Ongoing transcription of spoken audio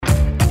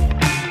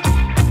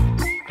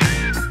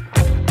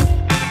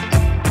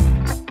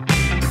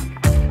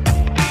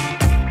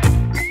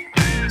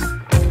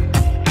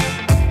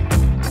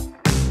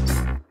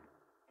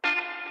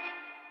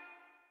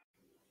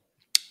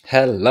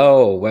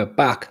Hello, we're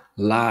back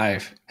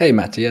live. Hey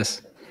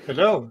Matthias.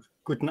 Hello,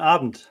 guten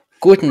Abend.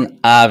 Guten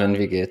Abend,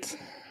 wie geht's?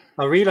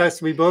 I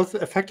realized we both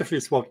effectively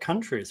swapped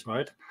countries,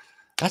 right?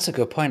 That's a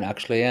good point,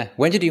 actually, yeah.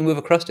 When did you move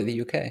across to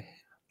the UK?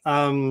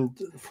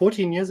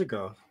 14 years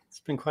ago. It's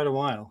been quite a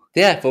while.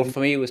 Yeah, well,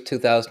 for me, it was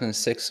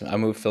 2006. I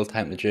moved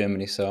full-time to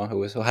Germany, so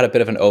we had a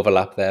bit of an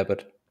overlap there,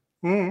 but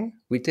Mm.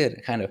 we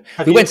did, kind of.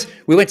 Have We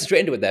you? went straight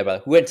into it there,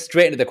 but we went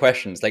straight into the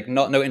questions, like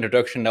no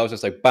introduction. That was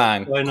just like,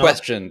 bang, Why not?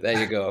 question. There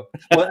you go.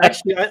 Well,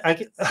 actually,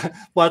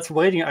 whilst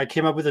waiting, I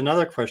came up with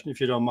another question, if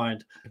you don't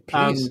mind.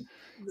 Please.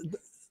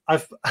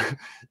 I've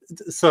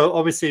so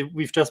obviously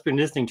we've just been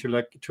listening to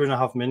like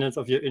 2.5 minutes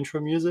of your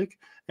intro music,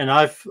 and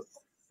I've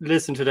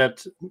listened to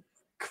that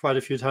quite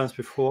a few times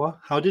before.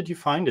 How did you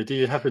find it? Did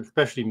you have it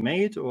specially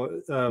made, or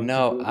did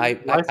No, you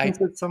license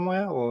it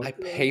somewhere? Or I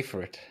pay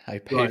for it. I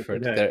pay right? for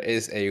it. Okay. There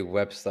is a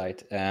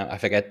website. I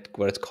forget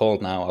what it's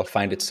called now. I'll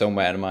find it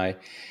somewhere in my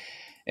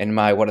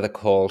what are they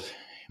called?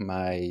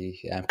 My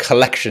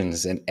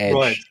collections in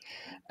Right. Edge,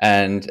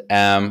 and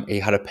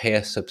you had to pay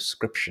a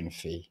subscription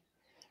fee,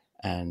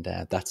 and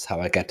that's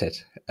how I get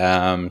it.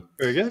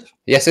 Very good.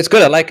 Yes, it's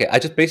good. I like it. I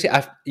just basically,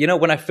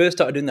 when I first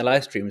started doing the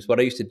live streams, what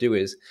I used to do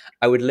is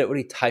I would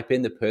literally type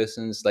in the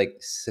person's like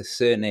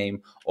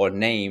surname or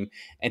name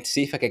and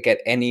see if I could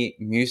get any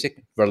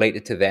music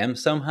related to them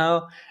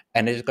somehow.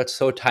 And it just got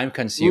so time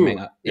consuming.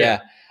 Ooh, yeah.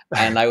 Yeah.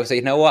 And I was like,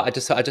 you know what? I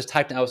just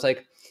typed in. I was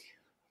like,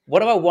 what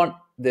do I want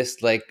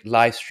this like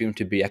live stream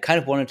to be? I kind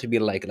of want it to be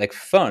like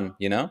fun,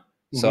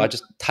 So I Mhm.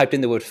 just typed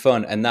in the word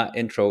fun, and that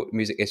intro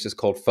music is just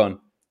called fun.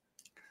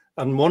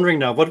 I'm wondering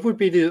now, what would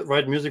be the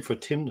right music for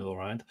Tyndall,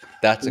 right?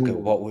 That's a good. Ooh.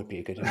 What would be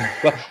a good?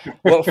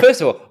 Well,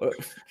 first of all,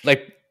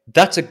 like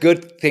that's a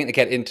good thing to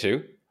get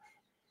into.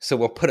 So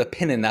we'll put a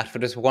pin in that for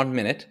just 1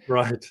 minute,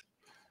 Right.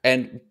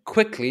 and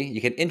quickly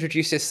you can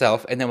introduce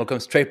yourself, and then we'll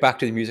come straight back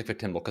to the music for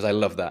Timble because I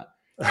love that.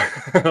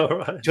 All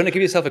right. Do you want to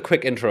give yourself a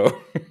quick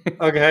intro?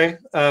 Okay.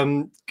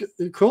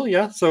 Cool.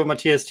 Yeah. So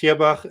Matthias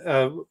Thierbach,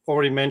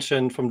 already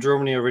mentioned, from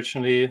Germany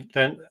originally,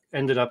 then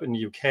ended up in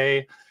the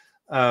UK,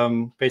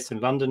 based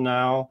in London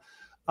now.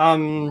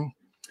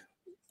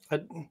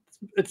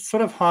 It's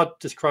sort of hard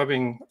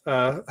describing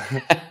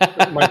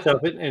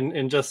myself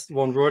in just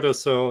one word or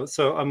so.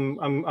 So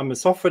I'm a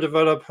software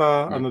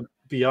developer. I'm a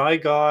BI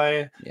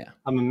guy. Yeah.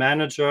 I'm a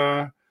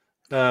manager.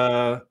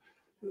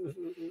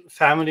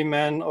 Family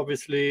man,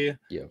 obviously.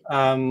 Yeah.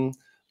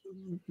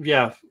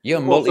 Yeah,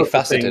 You're all sorts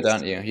of multifaceted, things.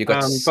 aren't you? You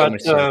got so But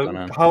much stuff going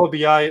on. Power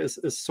BI is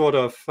sort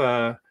of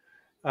the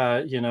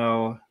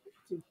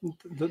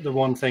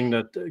one thing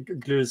that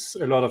glues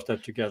a lot of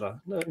that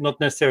together. Not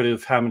necessarily the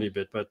family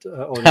bit, but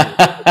all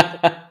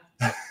the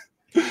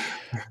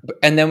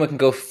And then we can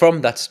go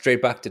from that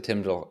straight back to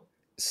Tyndall.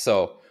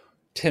 So,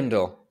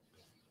 Tyndall,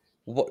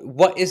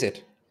 what is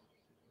it?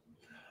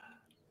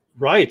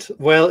 Right.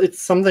 Well,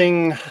 it's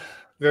something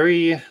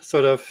very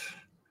sort of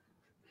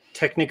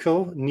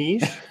technical,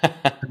 niche.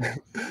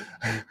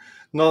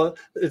 No,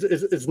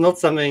 it's not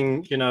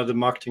something the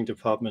marketing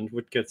department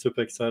would get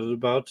super excited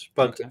about,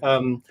 but Okay.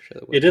 Sure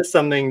it is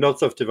something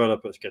lots of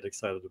developers get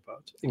excited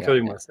about,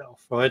 including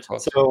myself, right?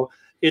 So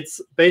it's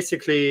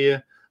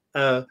basically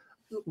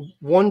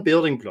one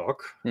building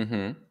block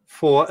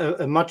for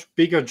a much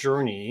bigger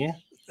journey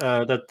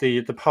that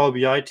the Power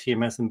BI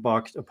team has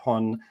embarked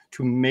upon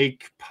to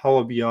make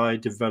Power BI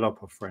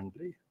developer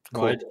friendly,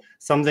 right?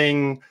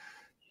 Something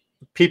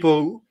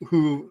people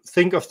who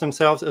think of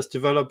themselves as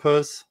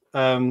developers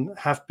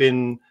have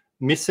been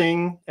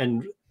missing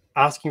and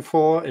asking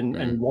for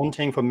and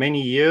wanting for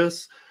many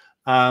years.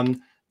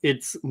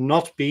 It's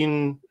not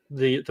been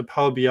the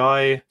Power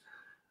BI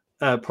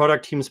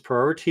product team's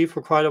priority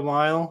for quite a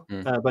while,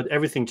 but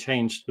everything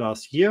changed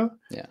last year.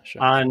 Yeah,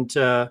 sure. And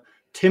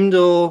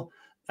Tyndall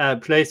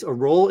plays a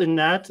role in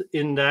that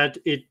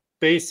it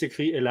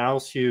basically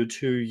allows you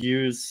to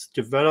use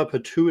developer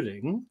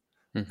tooling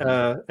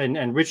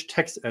and rich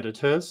text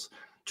editors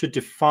to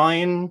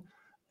define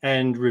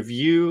and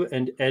review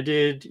and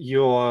edit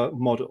your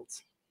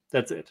models.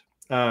 That's it.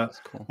 That's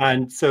cool.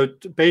 And so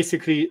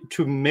basically,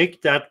 to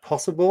make that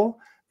possible,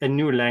 a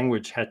new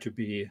language had to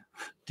be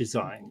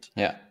designed.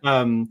 Yeah.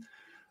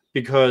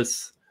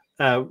 Because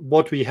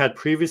what we had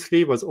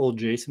previously was all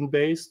JSON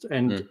based,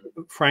 and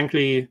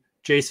frankly,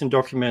 JSON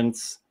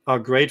documents are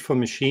great for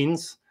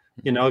machines.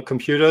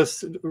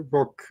 Computers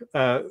work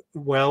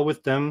well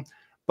with them,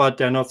 but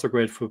they're not so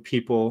great for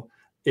people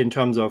in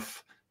terms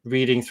of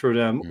reading through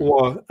them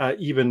or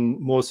even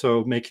more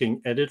so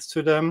making edits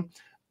to them.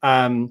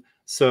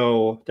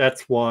 So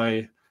that's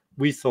why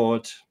we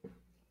thought,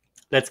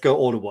 let's go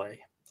all the way.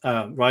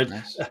 Right.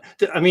 Nice.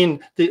 I mean,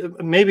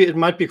 maybe it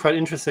might be quite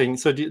interesting.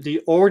 So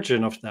the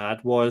origin of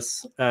that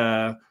was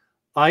I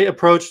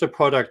approached the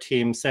product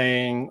team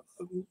saying,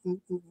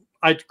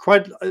 I've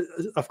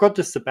got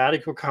this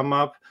sabbatical come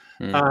up.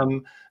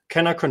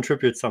 Can I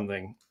contribute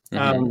something?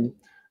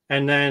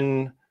 And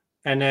then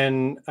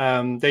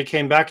they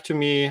came back to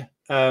me.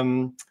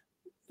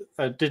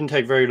 It didn't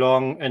take very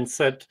long and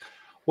said,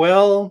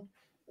 well,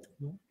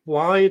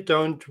 why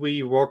don't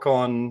we work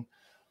on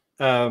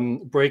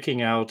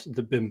breaking out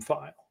the BIM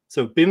file.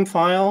 So BIM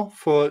file,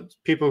 for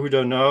people who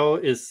don't know,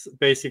 is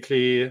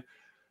basically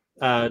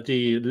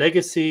the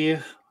legacy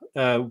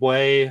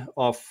way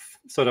of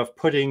sort of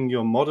putting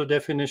your model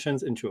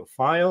definitions into a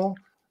file.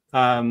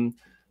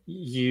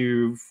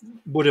 You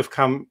would have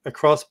come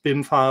across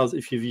BIM files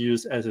if you've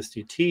used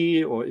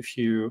SSDT or if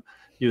you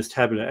use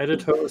Tabular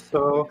Editor.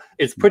 So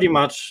it's pretty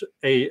much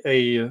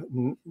a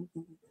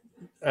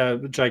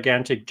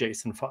gigantic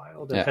JSON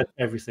file that has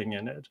everything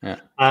in it.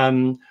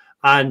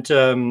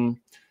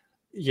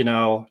 You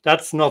know,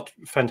 that's not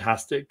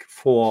fantastic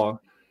for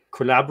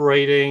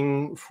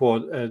collaborating,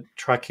 for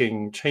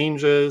tracking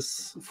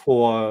changes,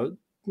 for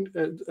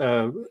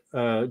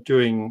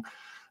doing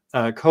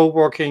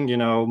co-working, you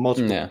know,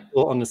 multiple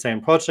people on the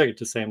same project at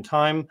the same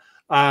time.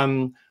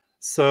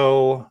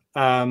 So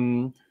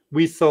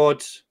we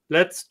thought,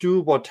 let's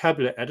do what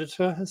Tabular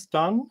Editor has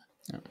done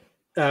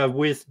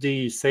with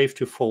the save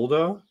to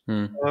folder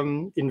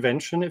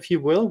invention, if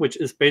you will, which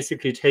is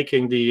basically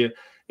taking the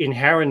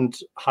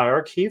inherent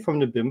hierarchy from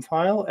the BIM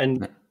file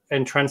and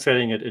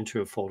translating it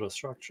into a folder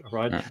structure,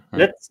 right?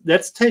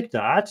 Let's take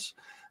that,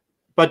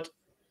 but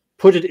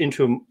put it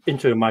into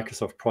a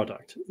Microsoft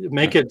product.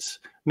 Make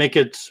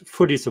it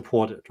fully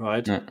supported,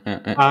 right?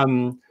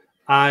 So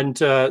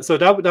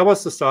that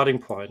was the starting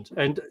point,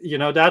 and you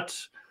know that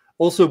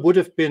also would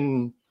have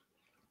been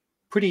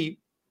pretty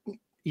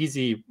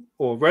easy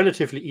or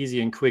relatively easy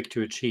and quick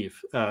to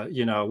achieve,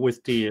 you know,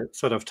 with the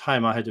sort of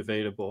time I had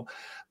available.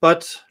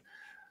 But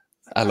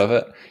I love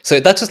it. So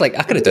that's just like,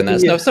 I could have done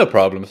that. It's no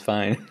problem. It's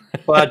fine.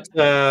 But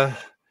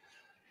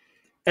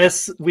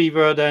as we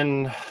were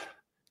then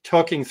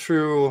talking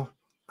through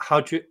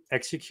how to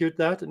execute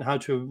that and how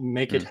to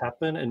make it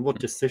happen and what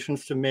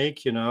decisions to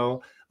make, you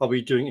know, are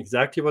we doing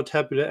exactly what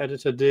Tabular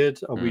Editor did?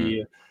 Are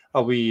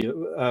we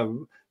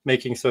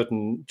making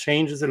certain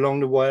changes along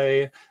the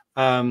way?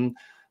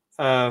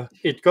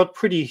 It got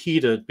pretty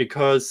heated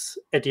because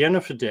at the end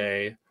of the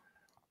day,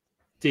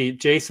 the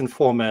JSON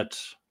format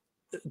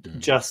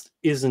just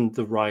isn't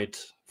the right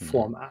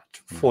format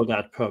for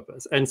that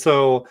purpose. And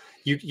so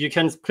you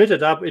can split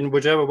it up in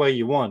whichever way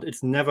you want.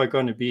 It's never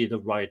going to be the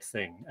right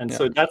thing. And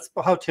so that's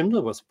how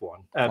Timdal was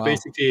born.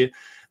 Basically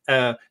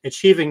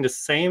achieving the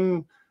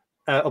same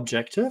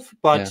objective,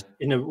 but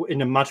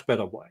in a much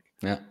better way.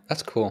 Yeah,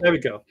 that's cool. There we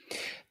go.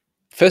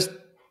 First,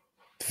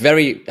 I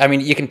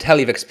mean, you can tell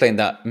you've explained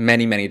that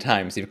many, many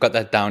times. You've got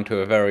that down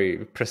to a very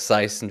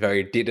precise and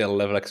very detailed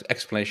level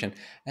explanation,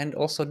 and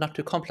also not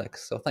too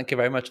complex. So thank you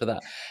very much for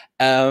that.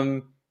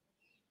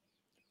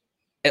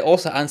 It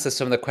also answers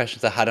some of the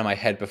questions I had in my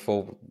head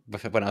before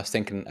when I was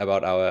thinking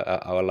about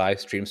our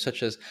live stream,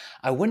 such as,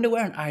 I wonder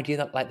where an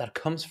idea like that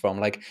comes from.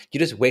 Like, you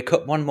just wake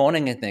up one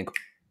morning and think,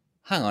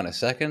 hang on a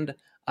second,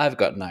 I've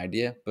got an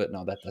idea. But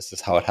no, that's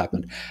just how it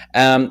happened.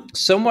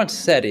 Someone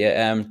said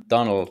here,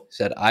 Donald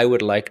said, I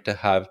would like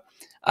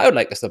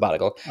a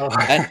sabbatical.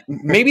 And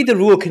maybe the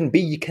rule can be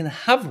you can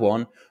have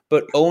one,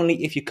 but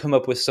only if you come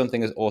up with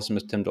something as awesome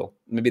as Timdal.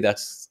 Maybe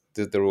that's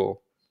the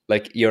rule.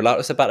 Like, you're allowed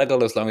a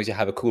sabbatical as long as you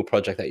have a cool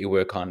project that you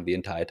work on the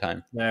entire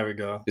time. There we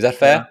go. Is that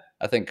fair? Yeah.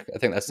 I think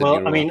that's the new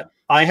rule. I mean,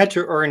 I had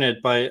to earn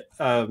it by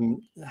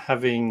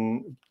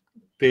having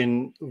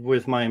been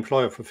with my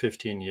employer for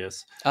 15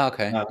 years. Oh,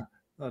 okay.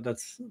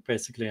 That's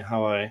basically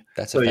how I.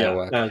 That's a fair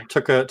work.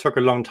 Took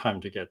a long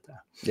time to get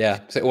there.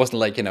 Yeah, so it wasn't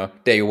like, you know,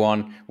 day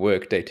one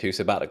work, day two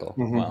sabbatical.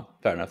 Well,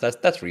 fair enough.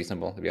 That's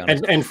reasonable, to be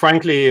honest. And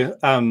frankly,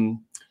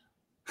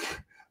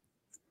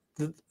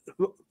 the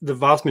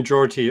vast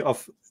majority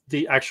of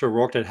the actual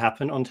work that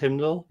happened on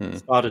Timdal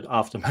started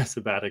after my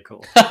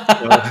sabbatical.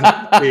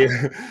 So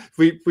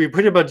we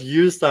pretty much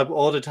used up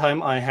all the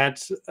time I had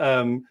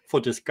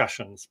for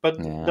discussions, but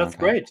that's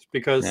great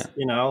because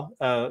you know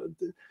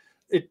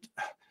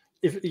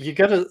if you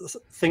got to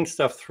think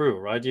stuff through,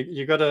 right?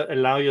 You got to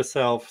allow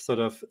yourself sort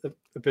of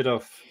a bit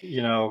of,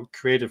 you know,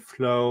 creative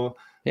flow,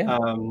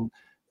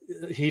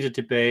 heated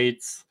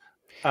debates.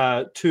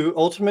 To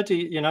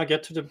ultimately, you know,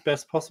 get to the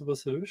best possible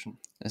solution.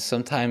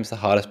 Sometimes the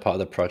hardest part of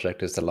the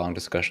project is the long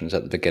discussions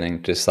at the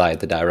beginning to decide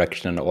the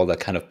direction and all that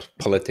kind of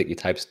politicky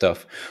type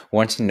stuff.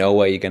 Once you know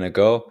where you're going to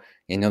go,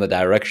 you know the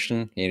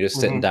direction, you're just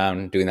sitting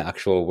down doing the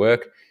actual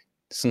work.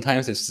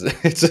 Sometimes it's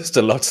just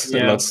a lot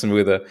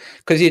smoother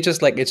because you're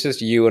just like, it's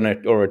just you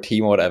and or a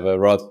team or whatever,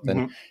 rather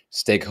than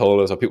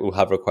stakeholders or people who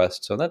have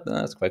requests. So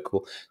that's quite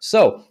cool.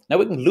 So now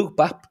we can loop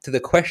back to the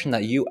question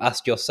that you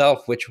asked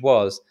yourself, which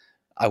was,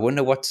 I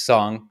wonder what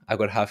song I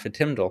would have for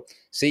Timdal.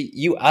 See,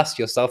 you asked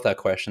yourself that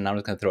question. I'm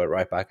just going to throw it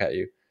right back at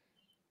you.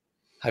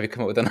 Have you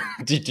come up with an?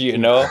 Do you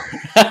know?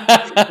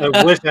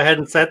 I wish I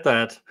hadn't said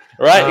that.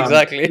 Right,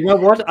 exactly. You know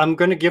what? I'm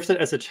going to give it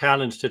as a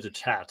challenge to the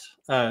chat.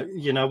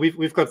 You know,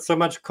 we've got so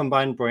much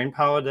combined brain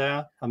power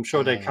there. I'm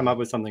sure they come up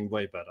with something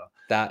way better.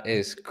 That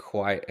is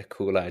quite a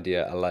cool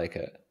idea. I like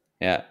it.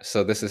 Yeah.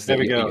 So this is there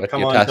we go.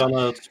 Come on,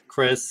 Donald,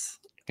 Chris,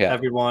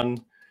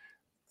 everyone.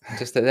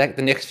 Just the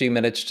next few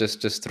minutes,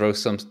 just throw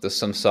some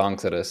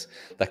songs at us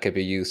that could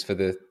be used for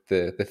the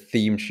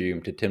theme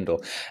tune to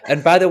Timdal.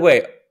 And by the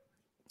way,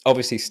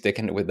 obviously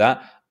sticking with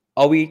that,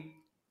 are we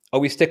Are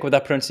we stick with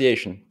that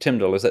pronunciation?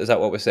 Tyndall, is that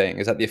what we're saying?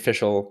 Is that the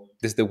official,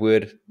 is the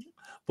word?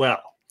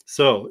 Well,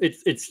 so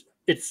it's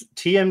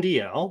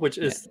TMDL, which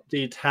is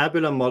the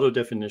tabular model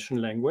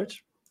definition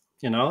language.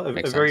 You know, a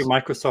very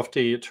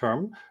Microsofty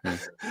term.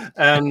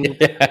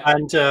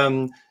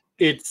 And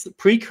its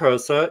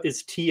precursor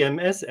is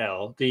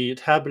TMSL, the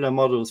tabular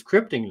model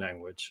scripting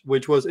language,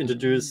 which was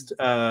introduced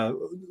a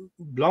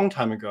long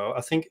time ago.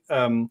 I think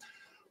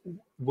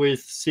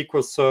with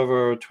SQL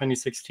Server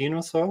 2016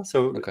 or so.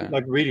 So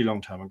like really long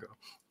time ago.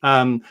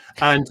 And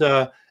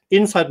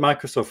inside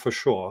Microsoft for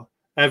sure,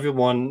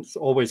 everyone's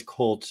always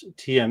called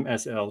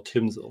TMSL,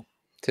 Timsel.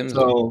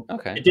 So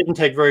it didn't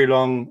take very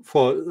long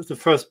for the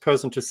first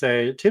person to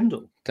say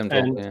Timdal.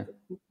 And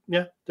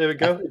yeah, there we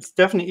go. It's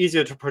definitely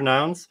easier to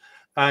pronounce,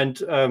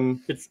 and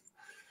it's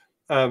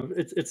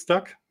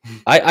stuck.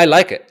 I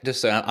like it.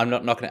 Just so I'm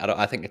not knocking it out.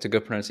 I think it's a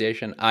good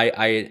pronunciation.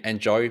 I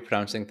enjoy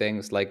pronouncing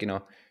things like, you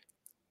know,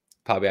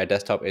 Power BI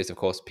Desktop is of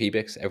course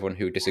PBIX. Everyone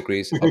who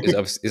disagrees is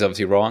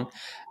obviously wrong.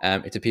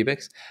 It's a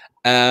PBIX.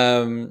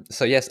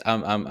 So yes,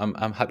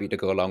 I'm happy to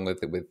go along with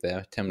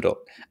Timdal,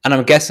 and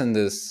I'm guessing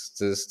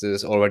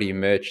there's already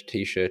merch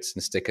T-shirts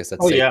and stickers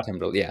that say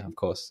Timdal. Yeah, of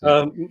course.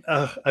 Yeah.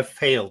 I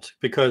failed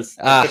because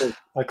I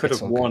could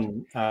have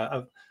won.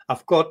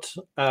 I've got.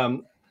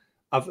 So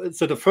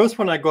the first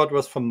one I got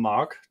was from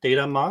Mark,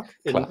 Data Mark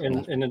in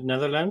the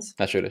Netherlands.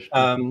 Natürlich.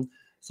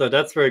 So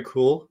that's very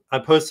cool. I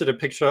posted a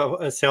picture of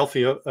a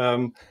selfie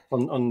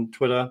on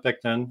Twitter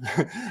back then.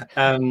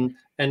 And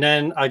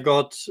then I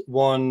got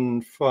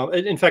one from,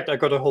 in fact, I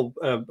got a whole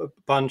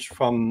bunch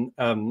from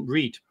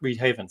Reed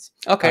Havens.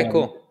 Okay,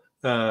 cool.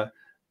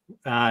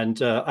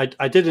 And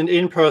I did an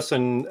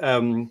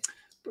in-person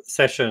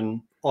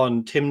session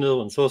on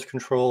Timnal and source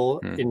control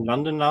in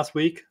London last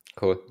week.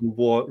 Cool.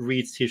 Wore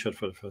Reed's t-shirt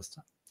for the first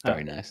time.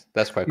 Very nice.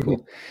 That's quite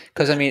cool.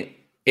 Because I mean,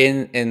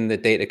 in the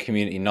data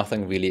community,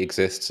 nothing really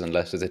exists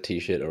unless there's a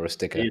t-shirt or a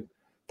sticker.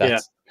 Yeah.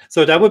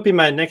 So that would be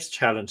my next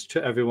challenge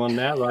to everyone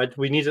there, right?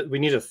 We need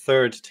a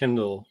third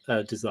Timnal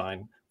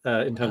design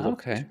in terms of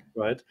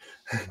right.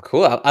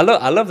 Cool. I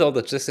love all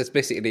the just. It's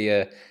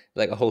basically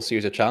like a whole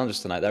series of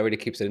challenges tonight. That really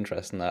keeps it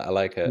interesting. I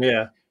like it.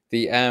 Yeah.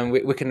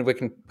 We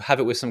can have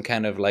it with some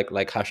kind of like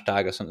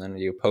hashtag or something.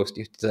 You post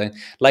your design,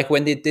 like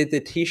when they did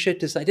the t-shirt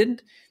design.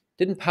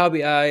 Didn't Power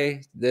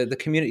BI the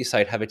community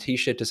site have a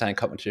t-shirt design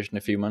competition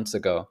a few months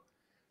ago?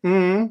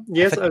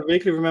 Yes, I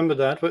vaguely remember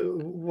that.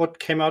 What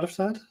came out of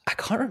that? I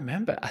can't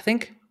remember. I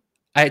think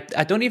I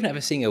don't even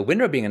ever seeing a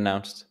winner being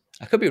announced.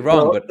 I could be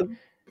wrong, but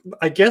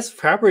I guess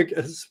Fabric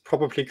has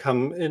probably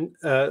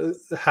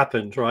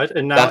happened, right?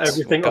 And now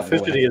everything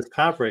officially is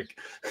Fabric.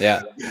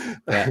 Yeah.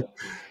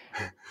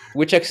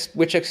 Which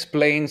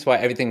explains why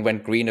everything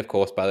went green, of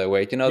course, by the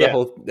way. Do you know the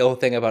whole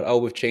thing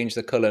about, we've changed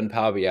the color in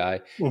Power BI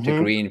to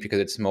green because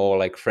it's more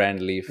like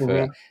friendly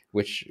for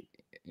which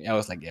I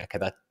was like, okay,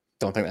 that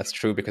don't think that's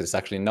true because it's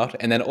actually not.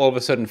 And then all of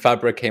a sudden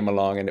Fabric came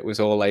along and it was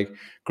all like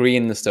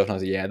green and stuff. And I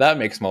was like, yeah, that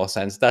makes more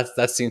sense.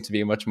 That seems to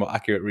be a much more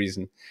accurate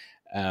reason.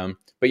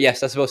 But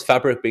yes, I suppose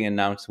Fabric being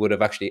announced would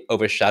have actually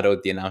overshadowed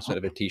the announcement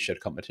of a t-shirt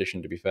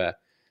competition, to be fair.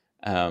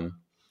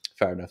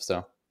 Fair enough.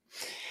 So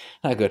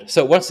good.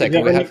 So 1 second. Do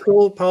you have any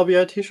cool Power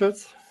BI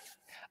t-shirts?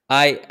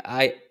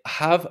 I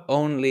have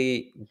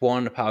only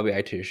one Power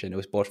BI t-shirt. It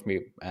was bought for me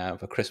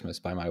for Christmas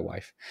by my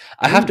wife.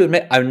 I have to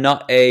admit, I'm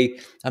not a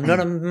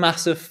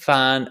massive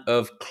fan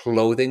of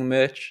clothing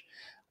merch.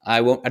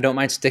 I don't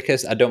mind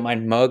stickers. I don't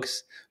mind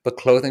mugs, but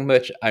clothing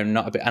merch, I'm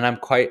not a bit. And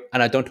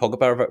I don't talk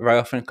about it very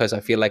often because I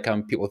feel like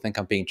people think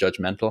I'm being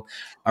judgmental.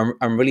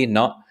 I'm really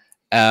not.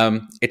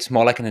 It's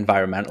more like an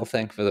environmental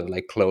thing for the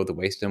like clothes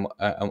waste and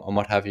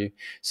what have you.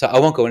 So I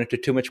won't go into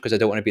too much because I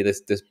don't want to be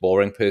this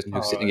boring person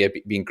who's sitting here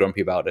being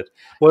grumpy about it.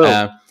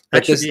 Well,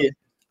 actually,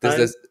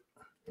 there's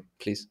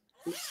please.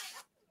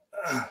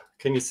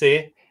 Can you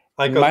see?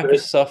 I got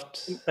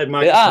Microsoft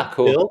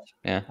build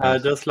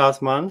just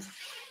last month,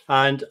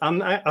 and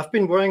I've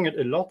been wearing it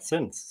a lot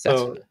since.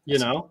 So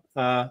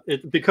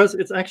because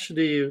it's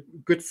actually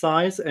good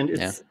size and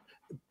it's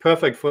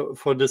perfect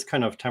for this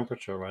kind of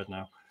temperature right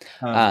now.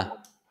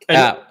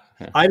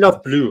 I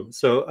love blue,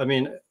 so I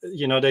mean,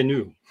 they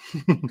knew.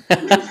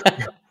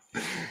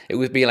 It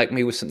would be like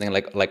me with something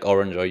like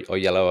orange or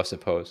yellow, I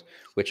suppose,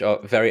 which are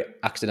very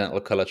accidental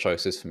color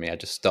choices for me. I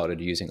just started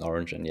using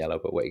orange and yellow,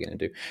 but what are you going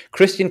to do?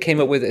 Christian came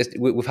up with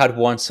we've had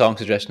one song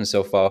suggestion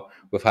so far.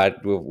 We've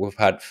had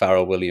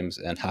Pharrell Williams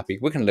and Happy.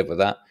 We can live with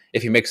that.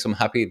 If you make some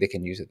happy, they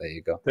can use it. There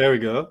you go. There we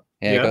go.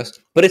 Yeah, it goes.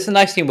 But it's a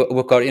nice thing.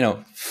 We've got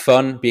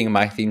fun being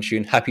my theme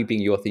tune, happy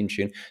being your theme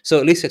tune. So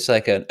at least it's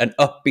like an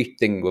upbeat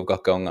thing we've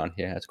got going on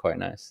here. That's quite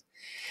nice.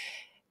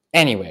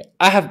 Anyway,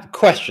 I have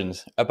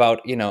questions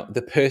about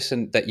the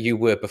person that you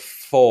were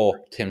before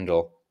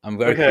Timdal. I'm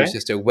very curious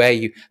as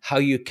to how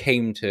you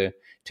came to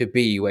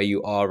be where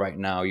you are right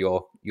now,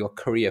 your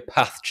career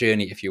path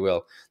journey, if you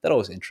will. That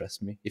always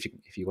interests me. If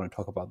you want to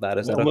talk about that,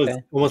 is that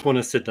okay? Almost want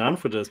to sit down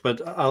for this,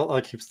 but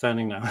I'll keep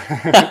standing now.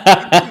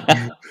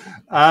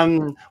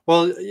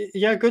 Well,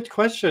 yeah, good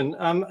question.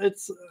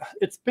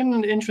 It's been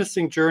an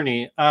interesting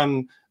journey,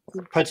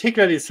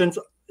 particularly since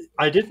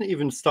I didn't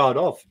even start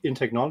off in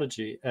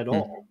technology at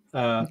all.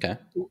 Okay.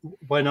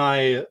 When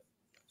after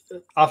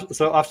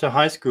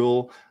high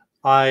school,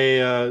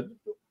 I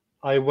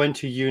went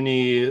to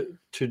uni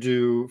to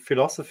do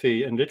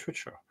philosophy and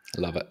literature.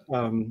 Love it.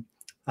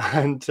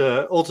 And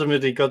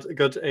ultimately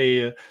got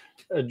a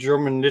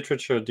German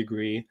literature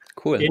degree.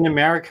 Cool. In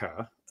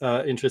America,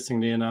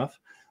 interestingly enough.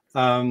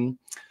 And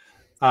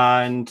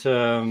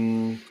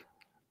then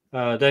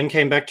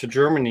came back to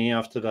Germany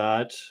after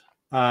that.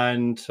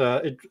 And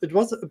it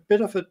was a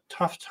bit of a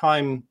tough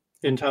time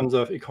in terms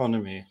of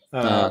economy.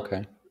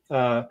 Okay.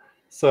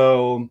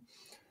 So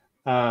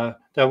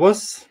there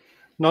was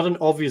not an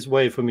obvious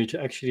way for me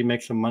to actually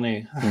make some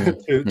money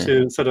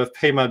to sort of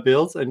pay my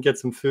bills and get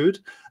some food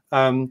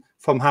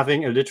from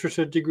having a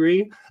literature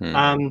degree.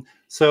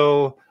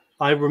 So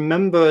I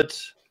remembered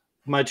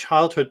my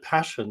childhood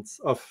passions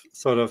of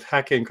sort of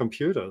hacking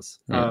computers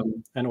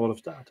and all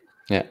of that.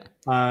 Yeah.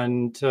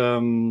 And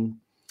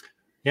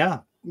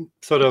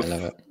sort of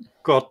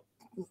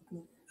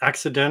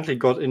accidentally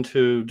got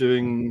into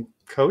doing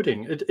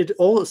coding. It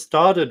all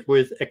started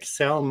with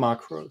Excel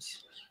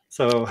macros.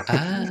 So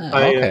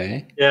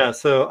okay.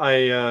 So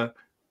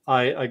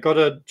I got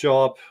a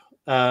job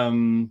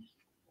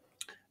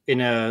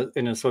in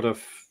a sort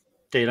of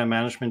data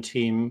management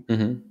team.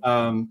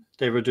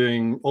 They were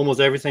doing almost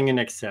everything in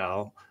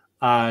Excel,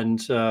 and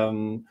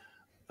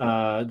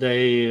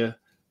they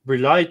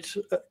relied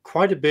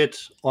quite a bit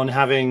on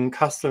having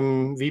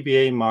custom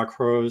VBA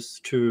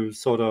macros to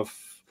sort of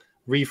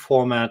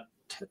reformat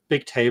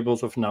big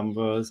tables of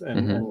numbers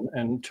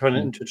and turn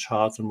it into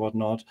charts and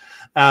whatnot.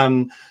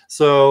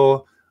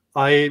 So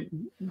I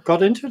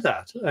got into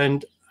that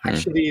and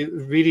actually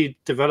really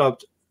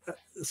developed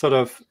sort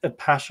of a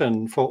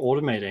passion for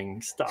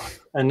automating stuff.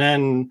 And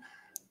then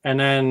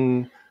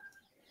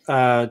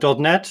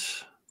 .NET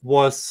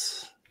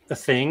was a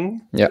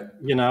thing.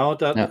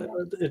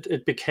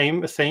 It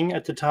became a thing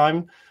at the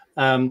time.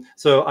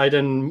 So I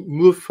then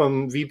moved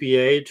from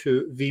VBA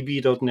to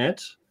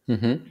VB.NET,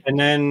 and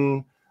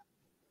then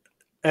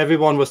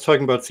everyone was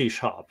talking about C#.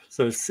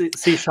 So C#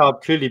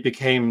 clearly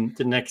became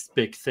the next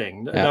big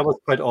thing. That was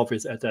quite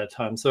obvious at that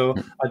time. So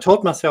I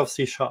taught myself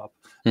C#,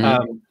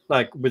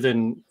 like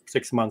within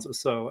 6 months or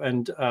so,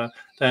 and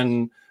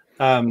then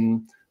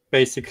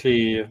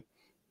basically.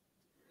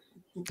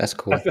 That's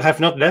cool. I have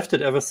not left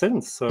it ever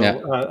since. So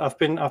I've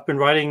been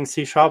writing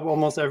C#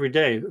 almost every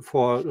day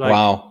for like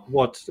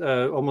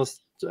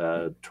almost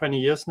 20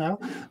 years now.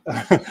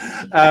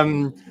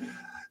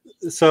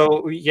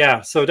 So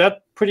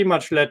that pretty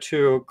much led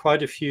to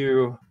quite a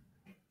few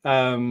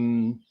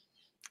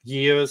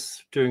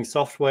years doing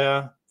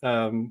software,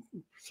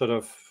 sort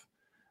of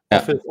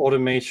office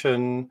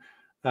automation.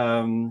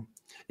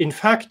 In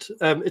fact,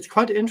 it's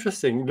quite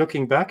interesting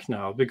looking back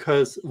now,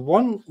 because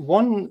one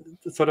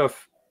sort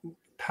of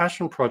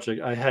passion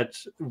project I had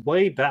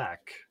way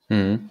back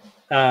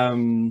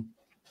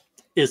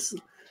is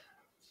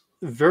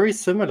very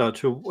similar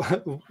to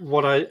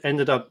what I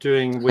ended up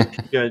doing with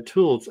PBI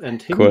tools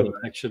and Timmy.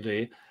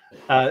 Actually,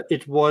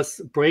 it was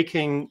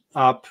breaking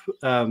up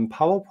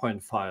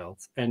PowerPoint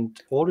files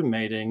and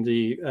automating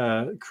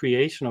the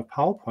creation of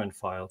PowerPoint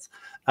files,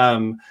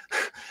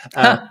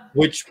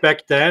 which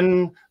back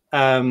then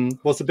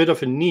was a bit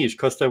of a niche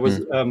because there was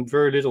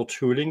very little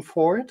tooling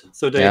for it.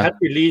 So they had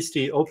released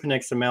the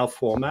OpenXML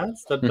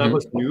formats that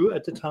was new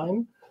at the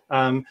time.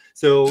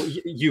 So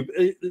you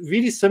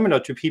really similar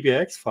to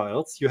PBX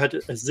files, you had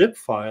a zip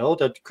file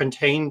that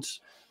contained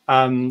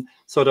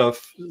sort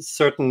of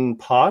certain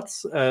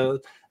parts,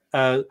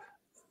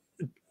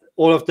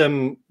 all of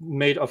them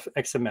made of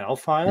XML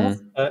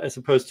files as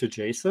opposed to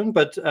JSON,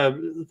 but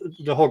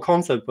the whole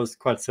concept was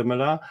quite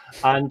similar.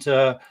 And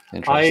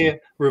I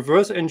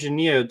reverse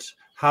engineered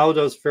how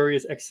those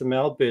various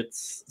XML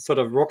bits sort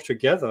of work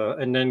together,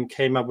 and then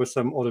came up with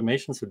some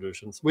automation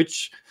solutions,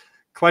 which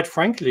quite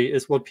frankly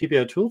is what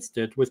PBI tools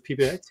did with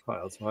PBX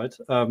files, right?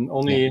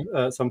 Only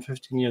some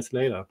 15 years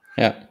later.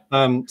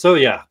 It's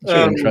really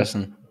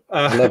interesting.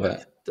 I love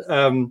it.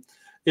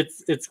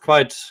 It's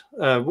quite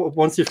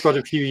once you've got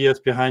a few years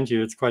behind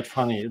you, it's quite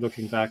funny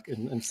looking back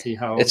and see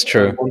how it's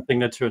true. One thing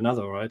led to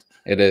another, right?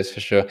 It is,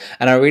 for sure.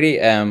 And I really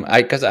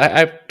because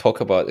I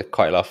talk about it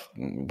quite a lot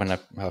when I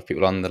have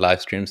people on the live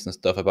streams and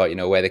stuff about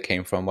where they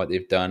came from, what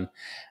they've done,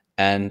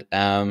 and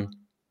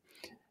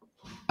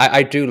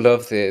I do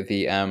love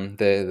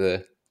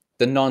the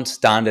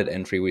non-standard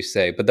entry, we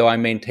say, but though I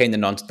maintain the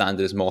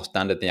non-standard is more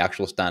standard than the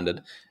actual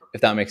standard,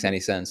 if that makes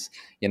any sense,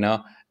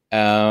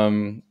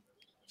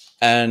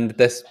 and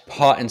this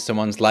part in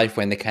someone's life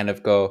when they kind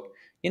of go,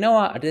 you know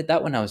what, I did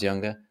that when I was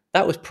younger.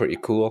 That was pretty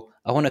cool.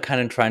 I want to kind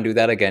of try and do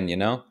that again,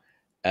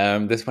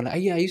 This one, I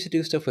used to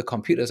do stuff with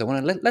computers. I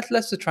want to let's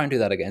just try and do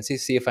that again.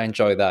 See if I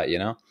enjoy that,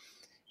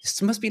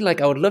 This must be like,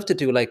 I would love to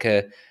do like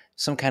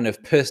some kind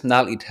of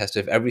personality test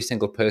of every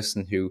single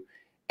person who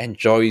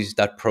enjoys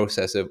that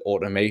process of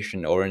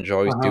automation or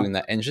enjoys doing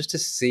that, and just to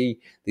see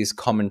these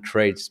common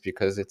traits,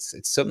 because it's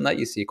something that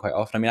you see quite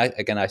often. I mean,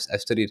 I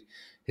studied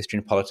history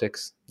and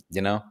politics,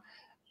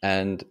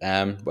 And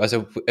as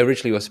I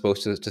originally was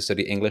supposed to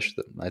study English,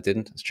 I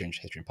didn't. I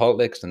changed history and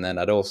politics, and then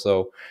I'd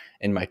also,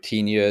 in my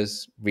teen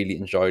years, really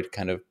enjoyed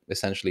kind of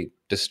essentially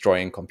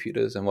destroying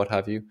computers and what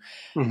have you.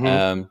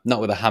 Not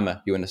with a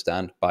hammer, you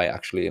understand, by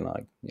actually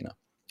like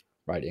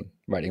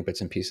writing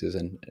bits and pieces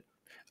and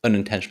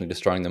unintentionally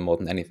destroying them more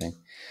than anything.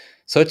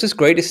 So it's just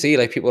great to see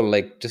like people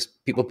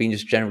being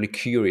just generally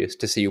curious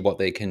to see what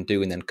they can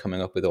do and then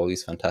coming up with all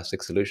these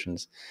fantastic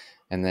solutions.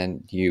 And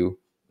then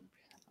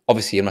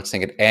obviously, I'm not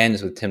saying it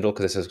ends with Tyndall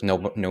because this is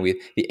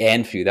the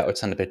end for you. That would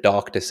sound a bit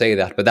dark to say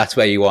that, but that's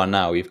where you are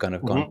now. You've kind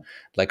of gone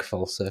like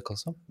full circle.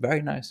 So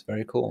very nice,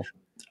 very cool.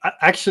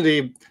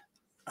 Actually,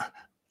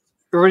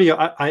 earlier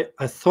I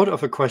thought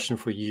of a question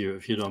for you,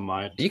 if you don't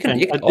mind. You can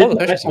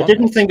I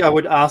didn't think I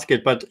would ask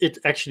it, but it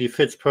actually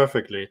fits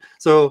perfectly.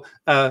 So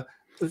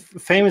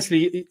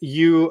famously,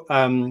 you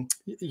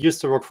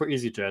used to work for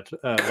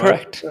EasyJet,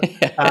 correct?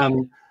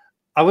 Right?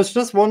 I was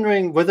just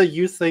wondering whether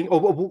you think, or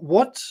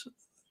what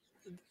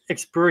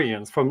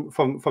experience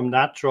from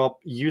that job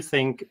you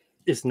think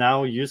is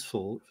now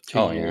useful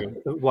to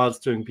you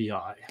whilst doing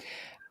BI.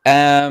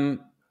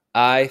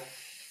 I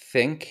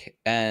think,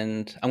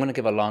 and I'm going to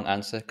give a long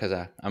answer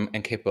because I'm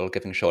incapable of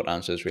giving short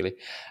answers, really.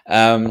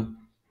 When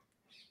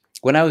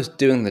I was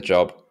doing the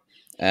job,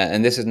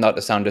 and this is not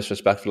to sound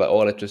disrespectful at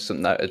all, it's just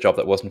a job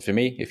that wasn't for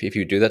me. If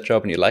you do that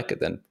job and you like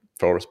it, then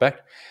for all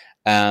respect.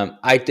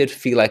 I did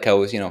feel like I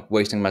was,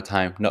 wasting my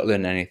time, not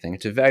learning anything.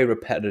 It's a very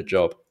repetitive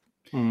job.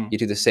 You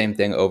do the same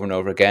thing over and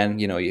over again.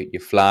 You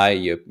fly,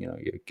 you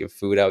give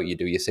food out, you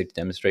do your safety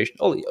demonstration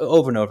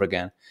over and over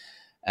again.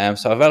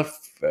 So I felt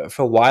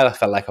for a while, I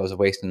felt like I was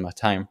wasting my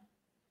time.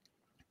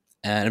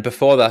 And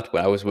before that,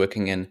 when I was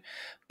working in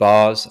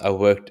bars, I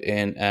worked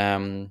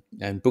in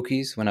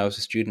bookies when I was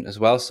a student as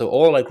well. So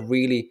all like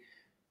really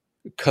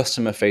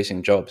customer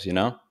facing jobs,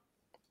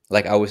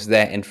 like I was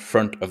there in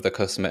front of the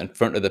customer, in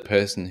front of the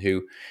person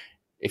who,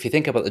 if you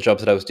think about the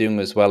jobs that I was doing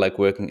as well, like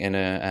working in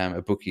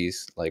a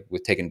bookies, like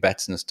with taking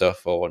bets and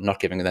stuff, or not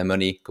giving them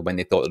money when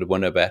they thought they'd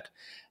won a bet.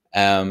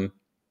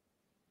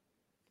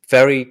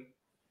 Very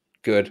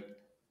good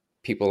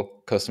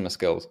customer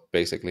skills,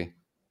 basically.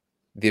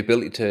 The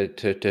ability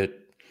to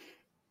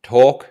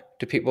talk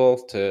to people,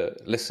 to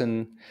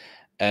listen,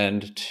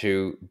 and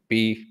to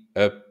be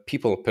a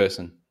people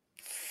person.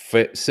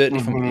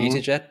 Certainly from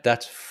EasyJet,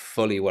 that's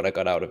fully what I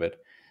got out of it.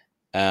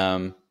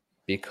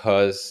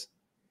 Because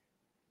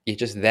you're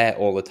just there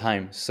all the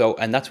time. So,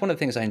 and that's one of the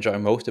things I enjoy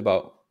most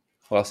about,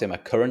 well, I'll say my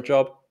current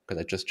job,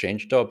 because I just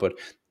changed job, but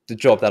the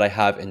job that I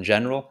have in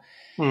general,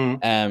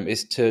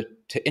 is to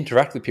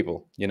interact with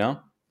people,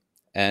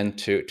 and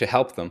to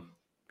help them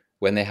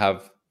when they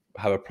have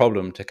a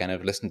problem, to kind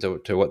of listen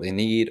to what they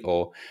need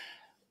or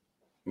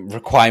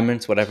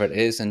requirements, whatever it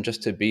is, and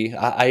just to be.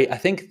 I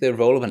think the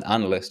role of an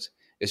analyst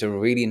is a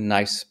really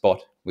nice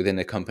spot within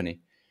a company,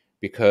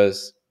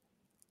 because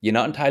you're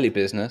not entirely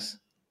business,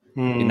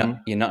 you're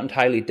not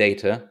entirely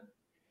data.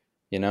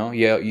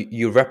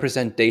 You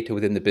represent data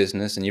within the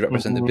business, and you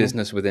represent the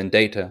business within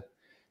data.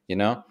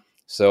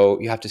 So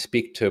you have to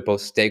speak to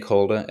both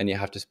stakeholder, and you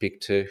have to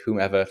speak to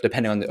whomever,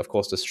 depending on, of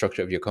course, the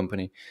structure of your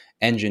company,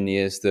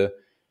 engineers, the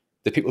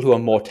people who are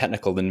more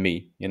technical than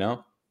me.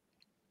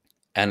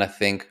 And I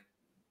think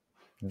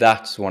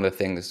that's one of the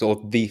things,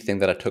 or the thing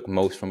that I took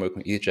most from working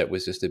with EasyJet,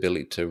 was just the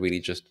ability to really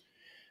just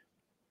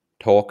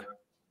talk,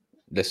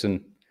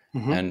 listen,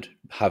 and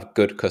have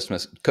good customer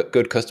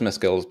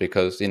skills,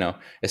 because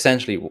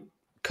essentially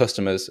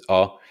customers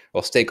are,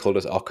 or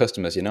stakeholders are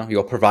customers.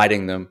 You're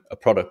providing them a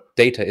product.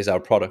 Data is our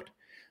product,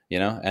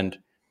 and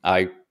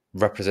I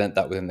represent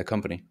that within the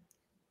company.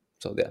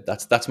 So yeah,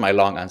 that's my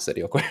long answer to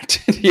your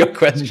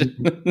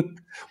question.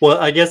 Well,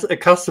 I guess a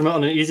customer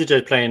on an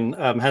EasyJet plane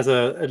has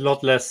a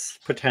lot less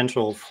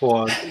potential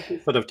for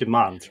sort of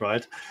demands,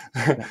 right?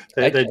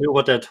 they do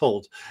what they're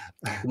told.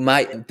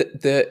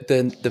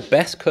 The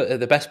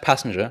best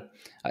passenger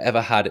I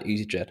ever had at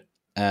EasyJet.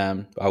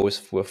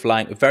 We're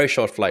flying a very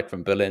short flight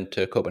from Berlin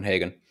to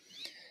Copenhagen,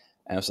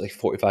 and it was like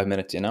 45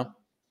 minutes,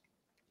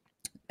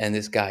 And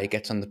this guy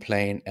gets on the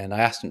plane, and I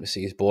asked him to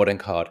see his boarding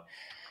card,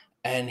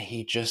 and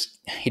he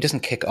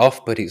doesn't kick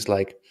off, but he's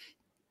like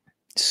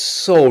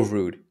so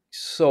rude.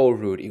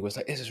 He was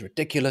like, "This is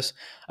ridiculous.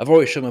 I've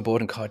already shown my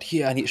boarding card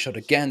here. I need to show it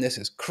again. This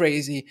is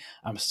crazy.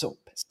 I'm so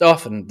pissed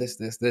off." And this,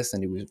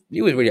 and he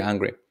was really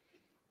angry.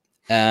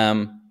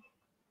 And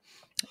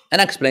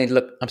I explained,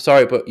 "Look, I'm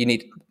sorry, but I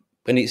need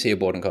to see your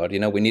boarding card.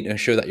 We need to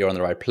ensure that you're on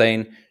the right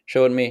plane.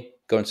 Show it me.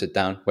 Go and sit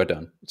down. We're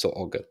done. It's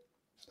all good."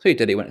 So he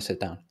did. He went to sit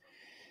down.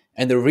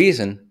 And the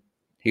reason,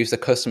 he was the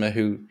customer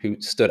who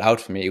stood out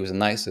for me. He was the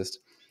nicest,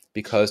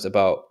 because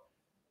about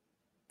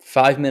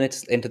 5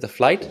 minutes into the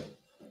flight,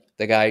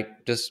 the guy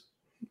just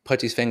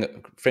put his finger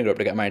up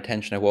to get my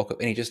attention. I woke up,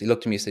 and he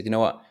looked at me and said, "You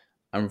know what?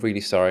 I'm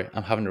really sorry.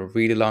 I'm having a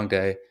really long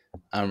day.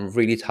 I'm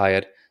really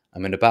tired.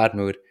 I'm in a bad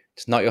mood.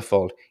 It's not your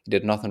fault. You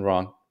did nothing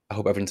wrong. I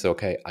hope everything's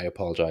okay. I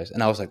apologize."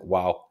 And I was like,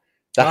 wow,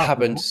 that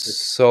happened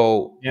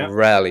so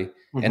rarely.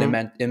 And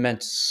it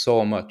meant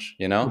so much,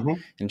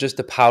 And just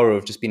the power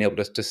of just being able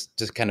to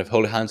just kind of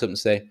hold hands up and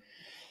say,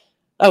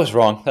 I was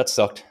wrong. That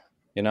sucked.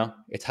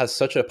 It has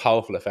such a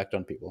powerful effect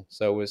on people.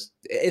 So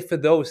for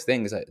those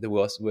things, there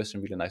were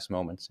some really nice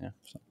moments. Yeah,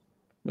 so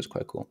it was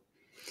quite cool.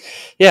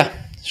 Yeah,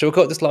 should we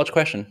quote this large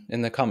question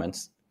in the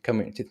comments?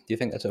 Do you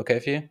think that's okay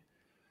for you?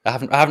 I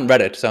haven't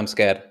read it, so I'm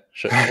scared.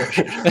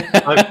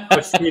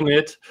 I've seen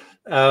it.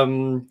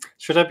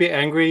 Should I be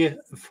angry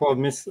for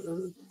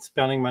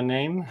misspelling my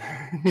name?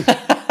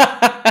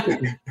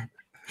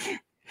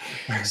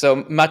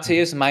 So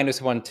Matthias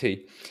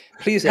 -1T.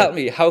 Please help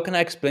me. How can I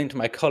explain to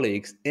my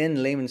colleagues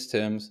in layman's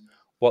terms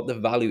what the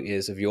value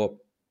is of your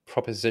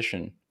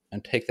proposition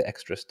and take the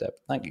extra step?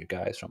 Thank you,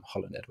 guys, from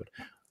Holland Edward.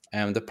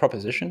 The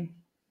proposition?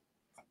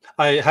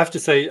 I have to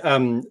say,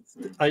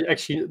 I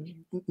actually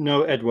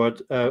know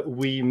Edward.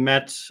 We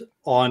met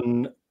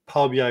on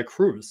Power BI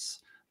cruise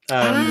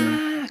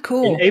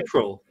cool. in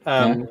April,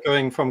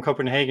 going from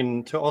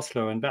Copenhagen to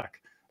Oslo and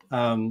back.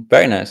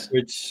 Very nice.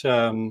 Which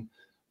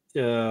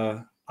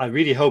I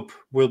really hope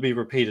will be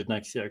repeated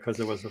next year, because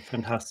it was a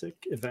fantastic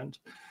event.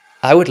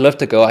 I would love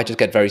to go. I just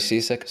get very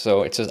seasick,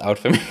 so it's just out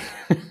for me.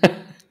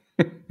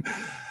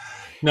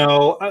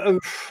 No,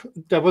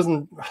 that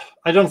wasn't.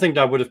 I don't think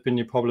that would have been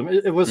the problem.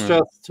 It was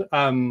just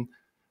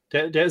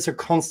there's a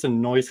constant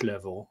noise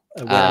level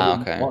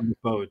on the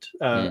boat,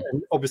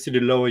 and obviously the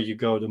lower you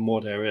go, the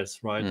more there is,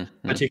 right?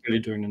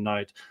 Particularly during the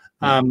night.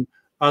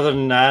 Other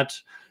than that,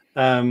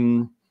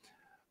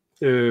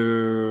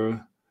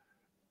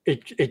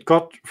 it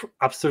got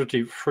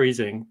absolutely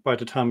freezing by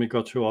the time we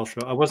got to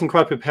Oslo. I wasn't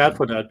quite prepared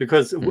for that,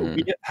 because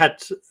we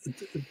had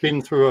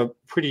been through a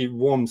pretty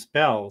warm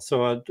spell.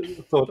 So I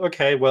thought,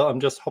 okay, well, I'm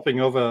just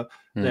hopping over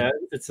there.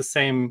 It's the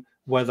same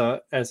weather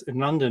as in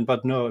London,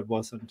 but no, it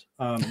wasn't.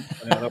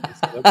 That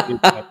was really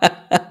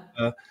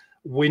bad.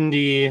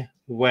 Windy,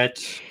 wet,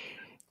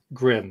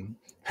 grim.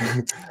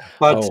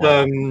 But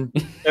there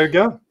we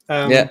go.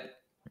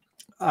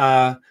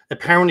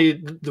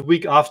 Apparently, the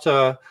week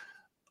after,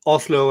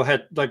 Oslo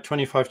had like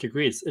 25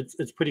 degrees.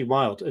 It's pretty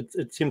wild.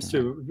 It seems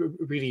to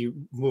really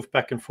move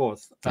back and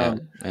forth.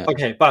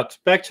 Okay, but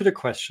back to the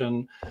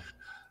question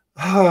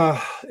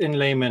in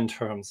layman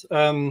terms.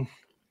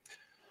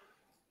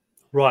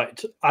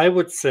 Right, I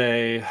would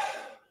say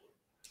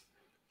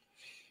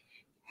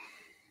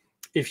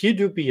if you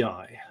do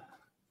BI,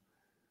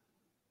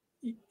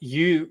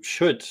 you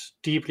should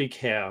deeply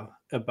care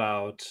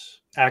about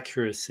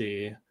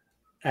accuracy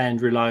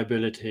and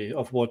reliability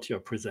of what you're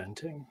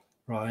presenting,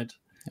 right?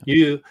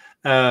 You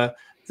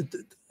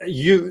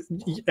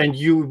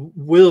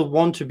will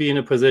want to be in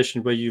a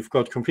position where you've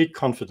got complete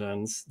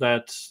confidence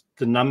that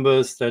the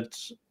numbers that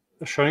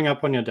are showing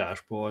up on your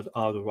dashboard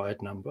are the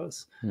right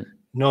numbers,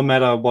 no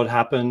matter what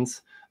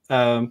happens.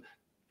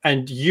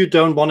 And you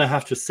don't want to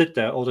have to sit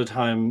there all the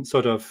time,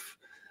 sort of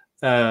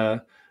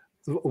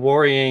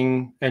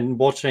worrying and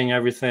watching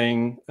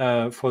everything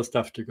for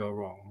stuff to go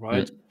wrong,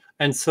 right?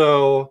 And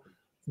so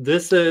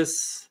this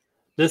is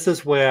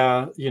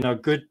where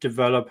good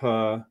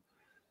developer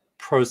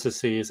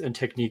processes and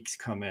techniques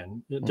come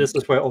in. This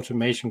is where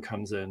automation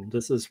comes in.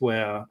 This is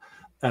where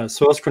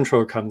source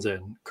control comes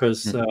in,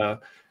 because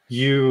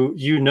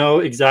you know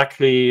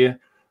exactly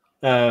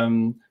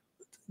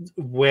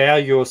where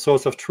your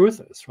source of truth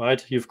is,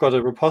 right? You've got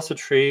a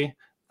repository,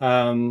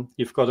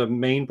 you've got a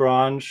main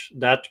branch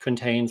that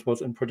contains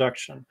what's in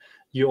production.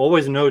 You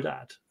always know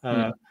that.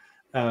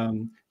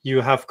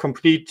 You have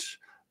complete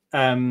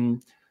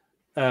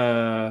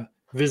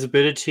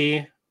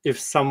visibility if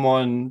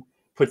someone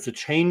puts a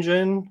change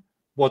in,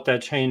 what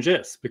that change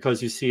is,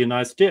 because you see a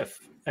nice diff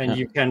and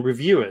you can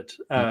review it.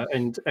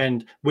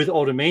 And with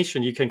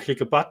automation, you can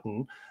click a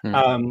button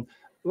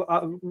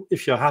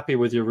if you're happy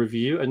with your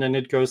review, and then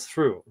it goes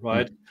through,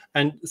 right?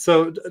 And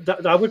so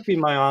that would be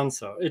my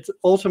answer. It's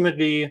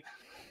ultimately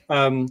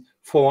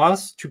for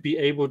us to be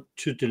able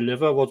to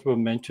deliver what we're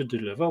meant to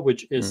deliver,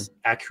 which is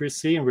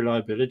accuracy and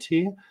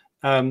reliability,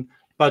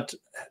 but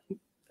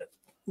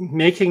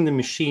making the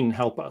machine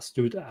help us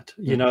do that,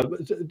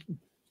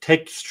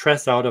 take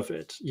stress out of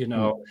it,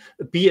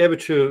 be able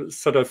to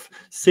sort of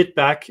sit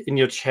back in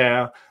your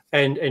chair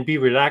and be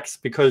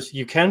relaxed, because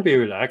you can be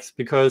relaxed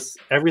because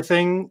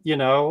everything,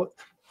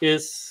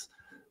 is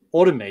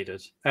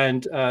automated,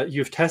 and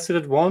you've tested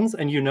it once,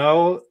 and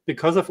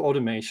because of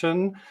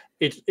automation,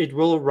 it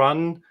will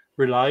run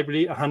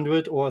reliably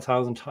 100 or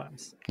 1,000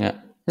 times.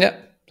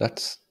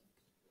 That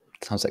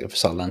sounds like a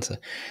solid answer.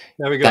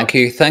 There we go.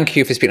 Thank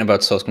you for speaking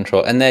about source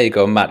control. And there you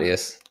go,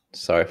 Matthias.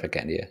 Sorry for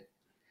getting you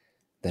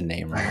the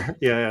name wrong.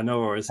 Yeah,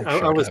 no worries.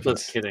 I was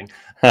just kidding.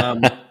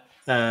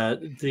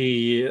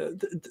 The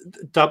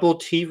double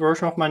T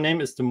version of my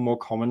name is the more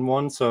common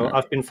one, so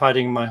I've been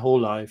fighting my whole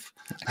life.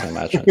 I can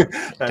imagine.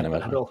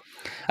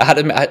 I had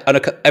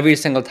to, every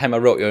single time I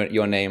wrote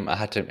your name, I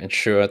had to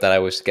ensure that I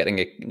was getting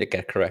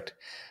it correct.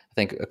 I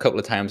think a couple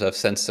of times I've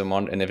sent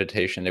someone an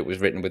invitation. It was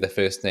written with the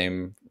first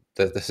name,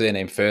 the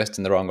surname first,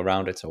 and the wrong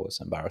around. It's always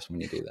embarrassing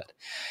when you do that.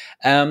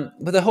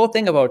 But the whole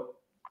thing about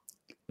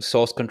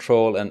source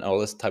control and all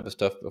this type of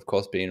stuff, of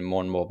course, being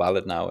more and more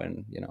valid now,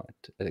 and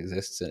it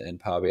exists in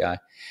Power BI.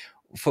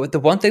 For the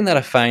one thing that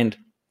I find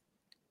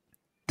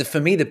for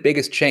me, the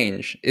biggest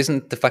change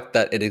isn't the fact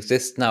that it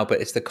exists now,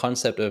 but it's the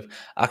concept of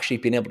actually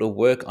being able to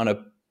work on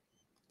a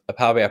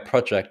Power BI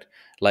project,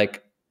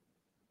 like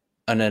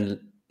not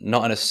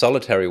in a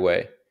solitary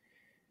way.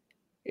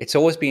 It's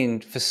always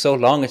been, for so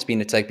long, it's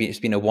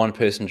been a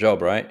one-person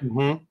job, right?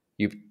 Mm-hmm.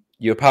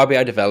 You're a Power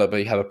BI developer,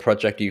 you have a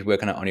project, you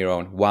work on it on your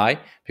own. Why?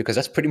 Because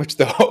that's pretty much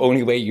the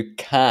only way you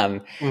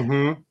can.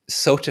 Mm-hmm.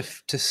 So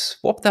to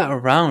swap that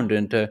around,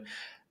 and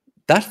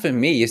that for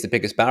me is the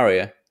biggest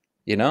barrier,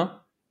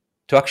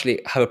 to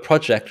actually have a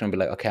project and be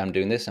like, okay, I'm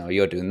doing this now,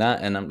 you're doing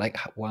that, and I'm like,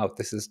 wow,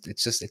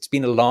 it's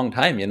been a long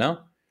time,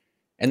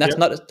 and that's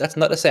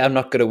not to say I'm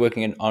not good at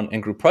working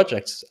in group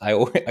projects. I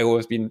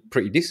always been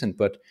pretty decent,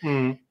 but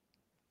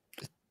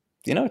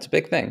it's a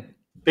big thing.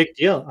 Big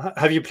deal.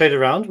 Have you played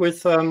around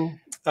with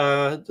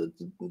Power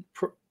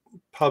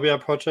BI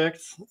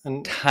projects?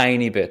 And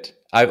tiny bit.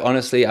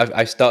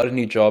 I started a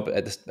new job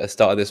at the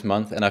start of this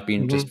month, and I've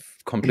been just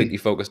completely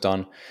focused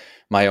on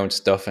my own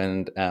stuff.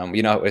 And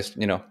it's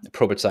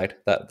probate site,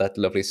 that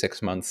lovely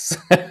 6 months.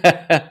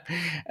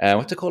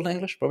 What's it called in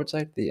English? Probate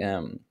site,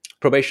 the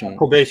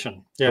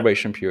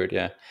probation period.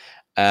 Yeah.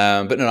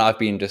 But no, I've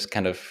been just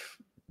kind of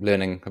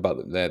learning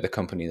about the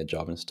company and the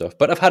job and stuff.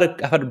 But I've had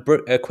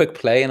a quick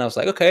play, and I was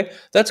like, okay,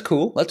 that's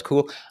cool.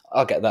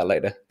 I'll get that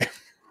later.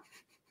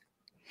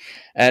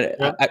 And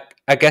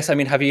I guess, I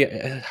mean, have you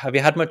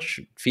had much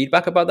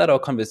feedback about that, or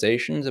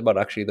conversations about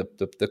actually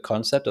the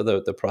concept or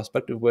the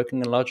prospect of working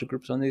in larger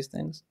groups on these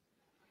things?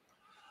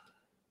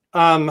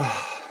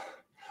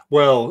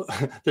 Well,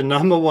 the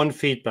number one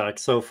feedback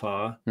so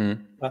far.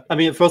 I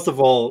mean, first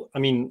of all, I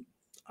mean,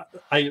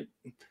 I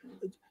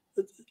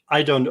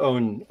don't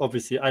own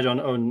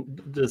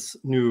this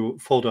new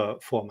folder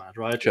format,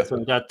 right? Sure.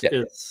 So that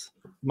is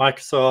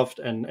Microsoft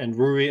and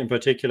Ruri in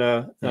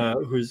particular,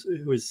 who's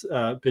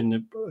been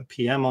a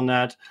PM on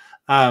that.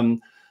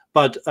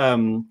 But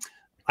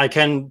I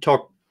can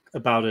talk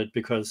about it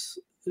because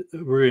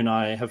Ruri and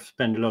I have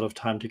spent a lot of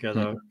time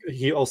together.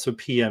 He also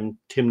PM'd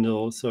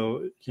Timnil,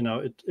 so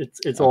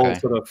it's all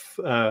sort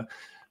of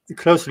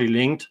closely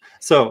linked.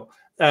 So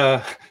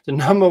the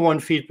number one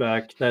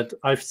feedback that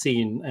I've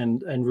seen,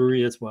 and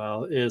Ruri as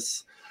well,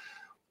 is,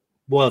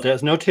 well,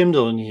 there's no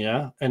Timnil in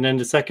here. And then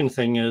the second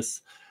thing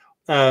is,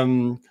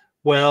 the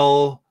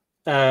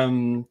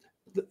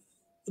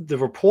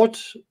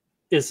report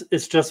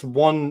is just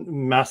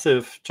one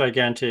massive,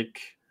 gigantic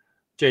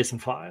JSON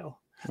file.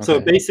 Okay.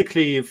 So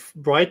basically,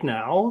 right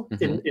now,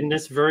 in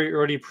this very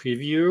early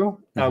preview,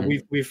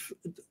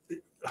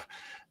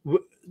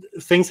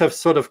 things have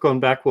sort of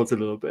gone backwards a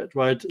little bit,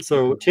 right?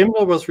 So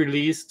Timnil was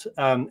released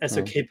as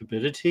a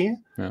capability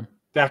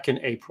back in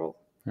April.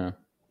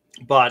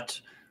 But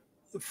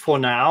for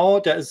now,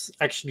 there's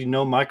actually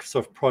no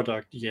Microsoft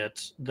product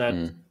yet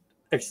that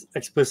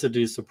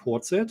explicitly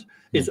supports it.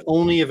 It's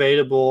only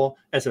available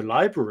as a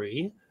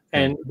library,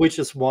 and which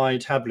is why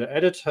Tabular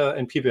Editor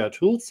and PBR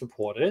Tools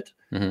support it,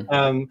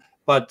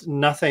 but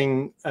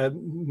nothing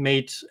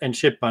made and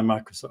shipped by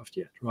Microsoft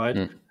yet,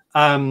 right?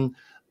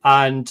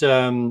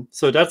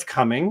 So that's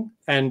coming,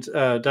 and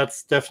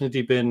that's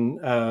definitely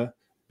been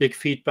big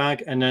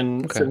feedback, and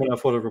then similar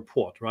for the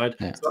report, right?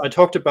 So I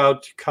talked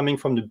about coming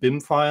from the BIM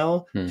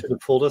file to the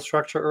folder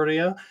structure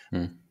earlier.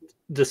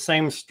 The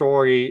same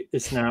story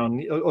is now,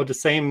 or the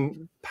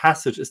same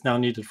passage is now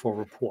needed for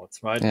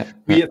reports, right?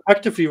 We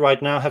effectively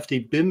right now have the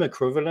BIM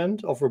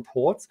equivalent of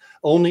reports,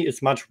 only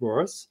it's much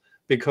worse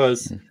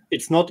because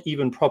it's not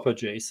even proper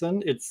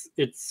JSON. It's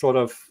sort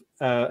of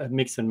a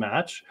mix and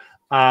match.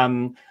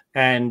 That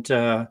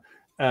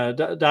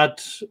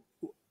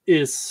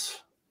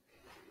is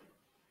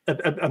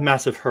a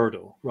massive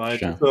hurdle, right?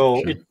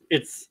 Sure.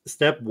 It's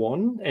step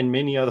one, and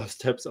many other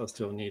steps are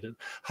still needed.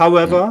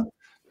 However,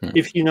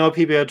 if you know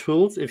PBR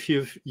tools, if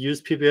you've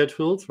used PBR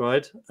tools,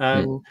 right?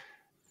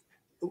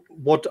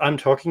 What I'm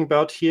talking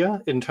about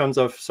here in terms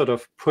of sort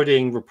of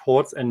putting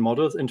reports and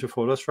models into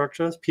folder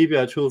structures,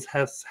 PBR tools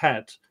has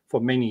had for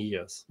many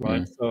years,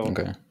 right?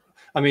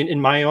 I mean,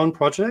 in my own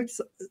projects,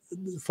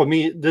 for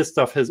me, this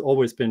stuff has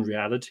always been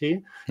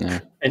reality.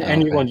 And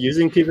anyone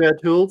using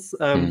PBR tools,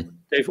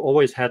 they've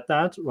always had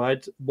that,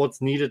 right? What's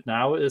needed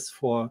now is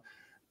for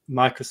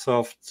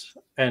Microsoft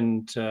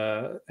and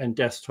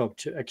desktop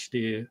to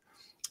actually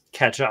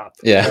catch up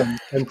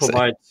and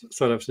provide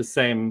sort of the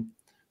same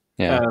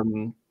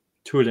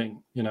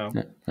tooling,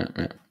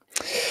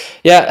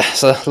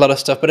 so a lot of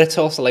stuff, but it's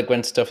also like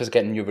when stuff is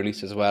getting new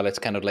release as well, it's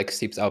kind of like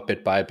seeps out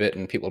bit by bit,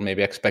 and people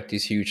maybe expect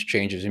these huge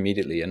changes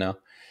immediately,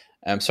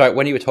 Sorry,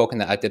 when you were talking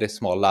that, I did a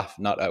small laugh,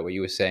 not at what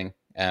you were saying,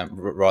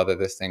 rather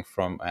this thing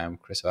from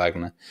Chris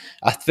Wagner.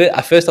 I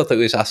first thought that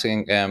he was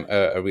asking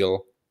a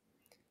real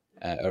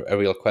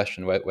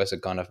question. Where's it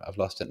gone? I've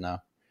lost it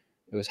now.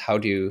 It was, how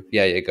do you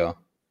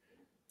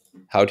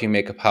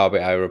make a Power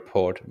BI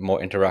report more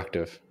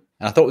interactive?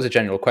 And I thought it was a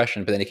general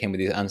question, but then he came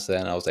with his answer,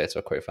 and I was like, it's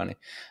quite funny.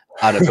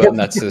 Add a button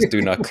that says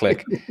do not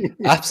click.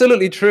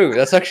 Absolutely true.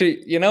 That's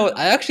actually,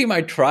 I actually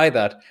might try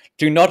that.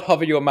 Do not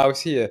hover your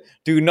mouse here.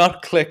 Do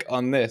not click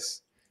on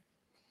this.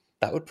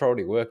 That would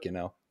probably work,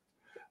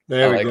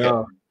 There we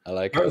go. I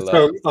like it a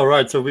lot. All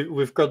right. So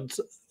we've got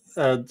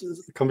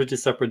completely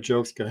separate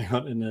jokes going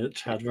on in the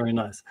chat. Very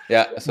nice.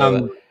 Yeah.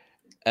 So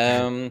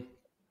I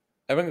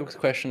bring a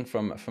question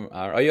from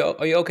R. Are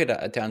you okay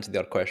to answer the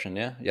odd question?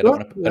 Yeah. I don't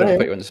want to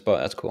put you on the spot.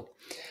 That's cool.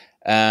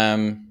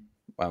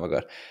 Oh my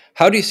god.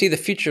 How do you see the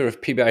future of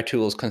PBI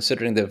tools,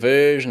 considering the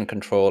version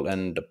control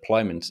and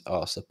deployments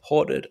are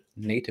supported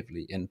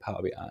natively in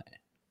Power BI?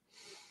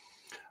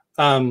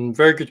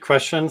 Very good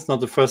question. It's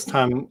not the first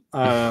time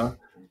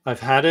I've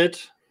had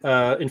it.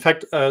 In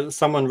fact,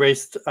 someone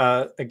raised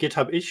a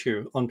GitHub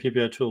issue on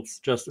PBI tools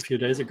just a few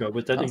days ago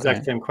with that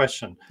exact same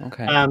question.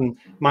 Okay.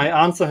 My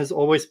answer has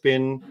always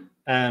been,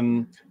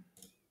 for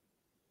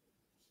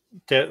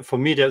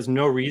me, there's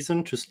no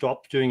reason to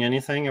stop doing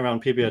anything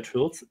around PBI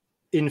tools.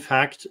 In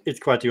fact, it's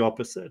quite the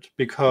opposite,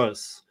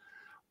 because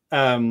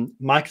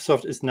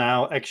Microsoft is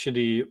now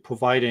actually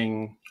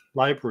providing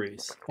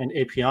libraries and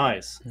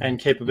APIs and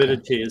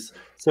capabilities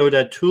so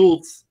that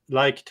tools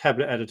like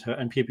Tablet Editor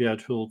and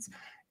PBI tools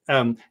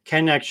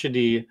can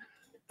actually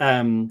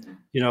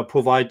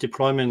provide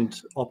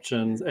deployment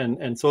options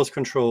and source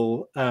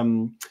control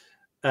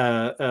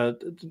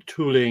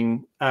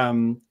tooling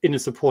in a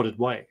supported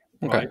way.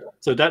 Right.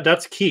 So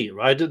that's key,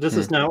 right? This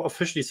is now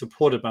officially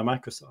supported by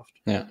Microsoft.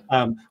 Yeah.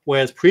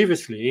 Whereas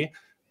previously,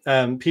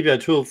 PBI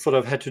tools sort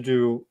of had to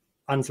do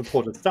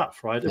unsupported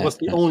stuff, right? It was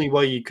the only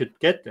way you could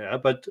get there,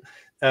 but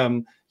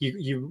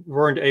you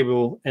weren't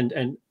able,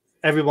 and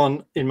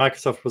everyone in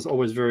Microsoft was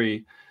always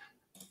very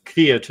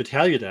clear to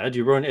tell you that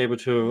you weren't able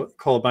to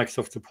call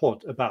Microsoft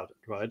support about it,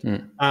 right?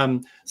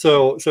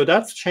 So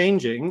that's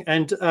changing,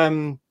 and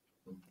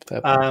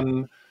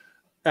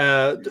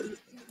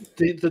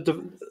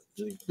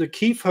the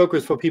key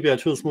focus for PBI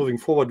tools moving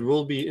forward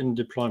will be in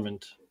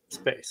deployment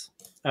space,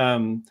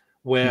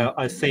 where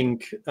I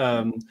think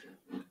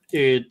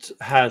it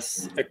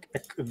has a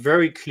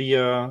very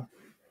clear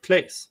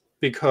place,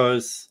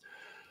 because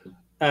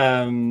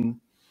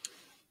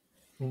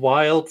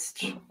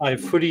whilst I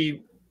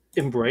fully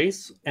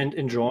embrace and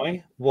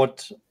enjoy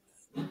what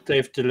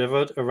they've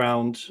delivered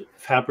around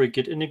Fabric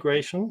Git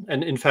integration,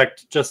 and in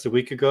fact, just a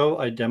week ago,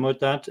 I demoed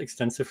that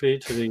extensively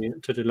to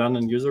the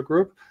London user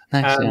group.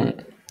 Nice.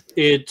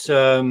 It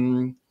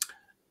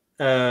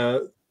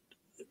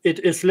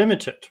is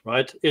limited,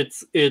 right?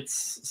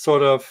 It's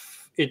sort of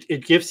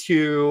it gives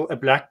you a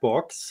black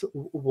box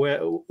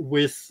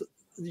with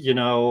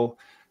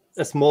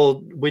a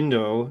small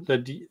window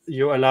that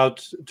you're allowed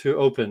to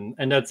open,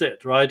 and that's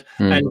it, right?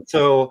 And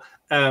so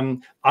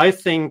I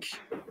think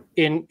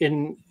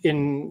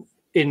in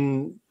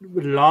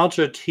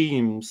larger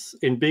teams,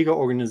 in bigger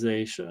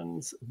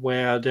organizations,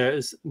 where there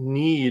is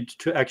need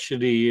to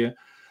actually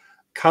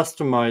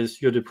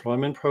customize your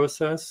deployment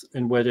process,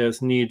 and where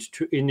there's need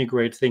to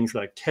integrate things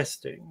like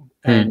testing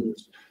and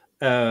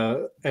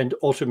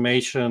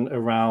automation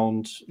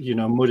around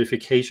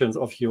modifications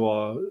of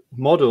your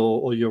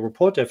model or your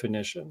report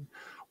definition,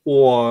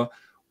 or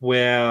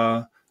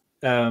where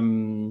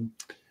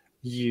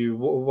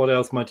what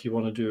else might you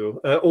want to do?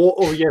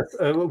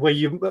 Where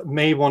you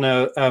may want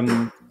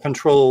to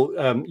control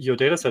your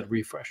dataset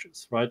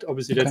refreshes, right?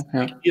 Obviously, that's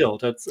a big deal.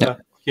 That's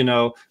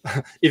you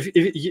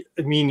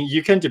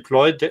can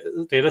deploy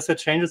dataset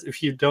changes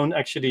if you don't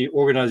actually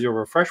organize your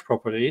refresh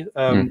properly.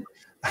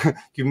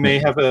 You may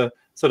have a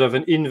sort of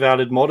an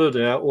invalid model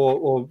there,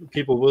 or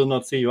people will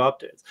not see your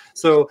updates.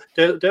 So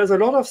there's a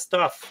lot of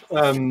stuff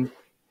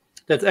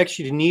that's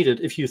actually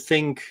needed if you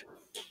think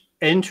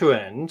end to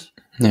end.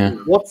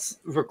 What's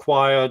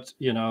required,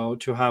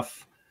 to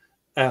have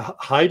a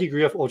high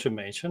degree of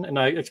automation, and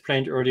I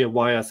explained earlier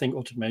why I think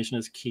automation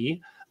is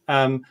key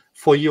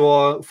for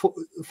your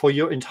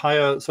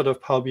entire sort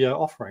of Power BI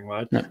offering,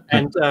 right?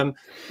 And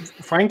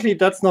frankly,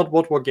 that's not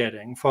what we're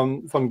getting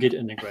from Git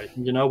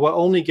integration. We're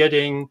only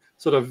getting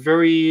sort of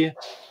very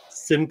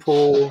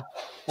simple,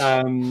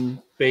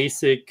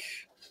 basic,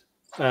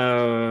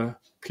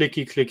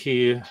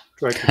 clicky,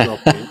 drag to drop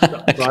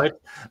stuff, right?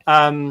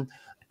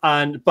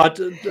 But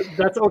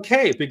that's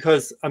okay,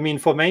 because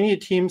for many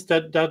teams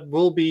that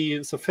will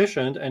be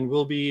sufficient and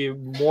will be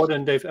more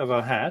than they've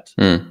ever had.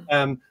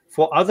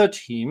 For other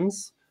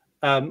teams,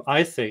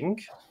 I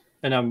think,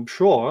 and I'm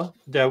sure,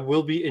 there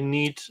will be a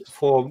need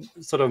for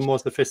sort of more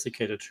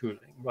sophisticated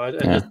tooling, right?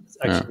 And that's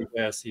actually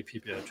where I see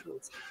PBI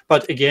tools.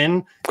 But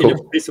again, in a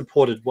fully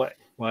supported way,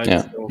 right?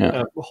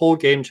 A whole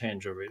game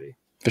changer, really.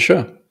 For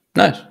sure.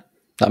 Nice.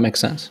 That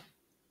makes sense.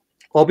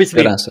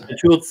 Obviously, the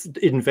tools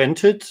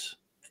invented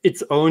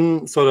its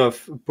own sort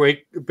of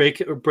break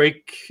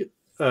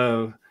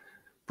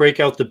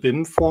out the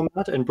BIM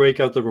format and break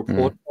out the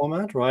report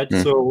format, right?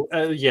 So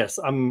yes,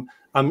 I'm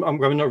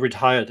going to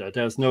retire that.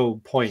 There's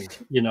no point,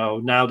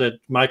 now that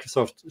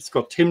Microsoft has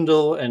got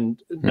Tyndall,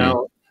 and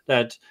now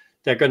that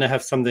they're going to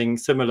have something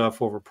similar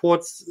for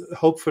reports,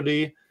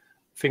 hopefully,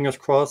 fingers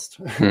crossed.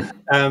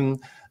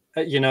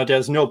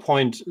 There's no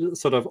point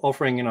sort of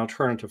offering an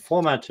alternative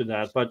format to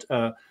that, but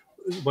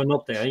we're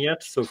not there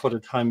yet. So for the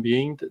time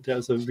being,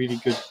 there's a really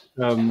good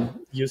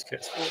use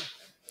case for it.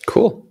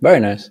 Cool. Very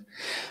nice.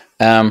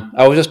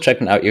 I was just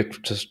checking out. You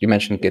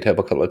mentioned GitHub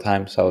a couple of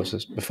times. So I was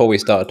just, before we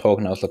started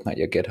talking, I was looking at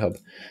your GitHub,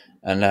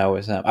 and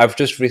I've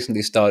just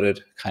recently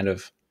started kind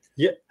of.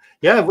 Yeah.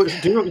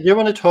 Do you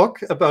want to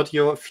talk about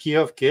your fear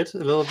of Git a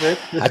little bit?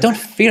 I don't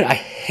fear. I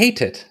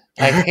hate it.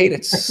 I hate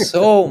it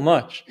so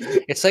much.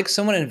 It's like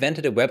someone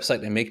invented a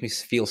website that makes me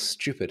feel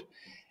stupid.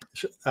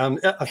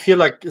 I feel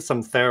like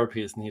some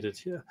therapy is needed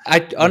here.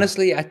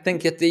 Honestly, I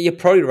think you're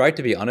probably right,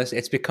 to be honest.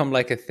 It's become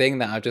like a thing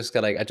that I just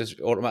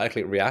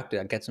automatically react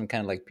to. I get some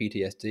kind of like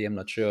PTSD. I'm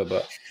not sure,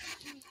 but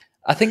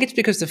I think it's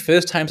because the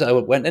first times I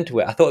went into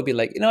it, I thought it'd be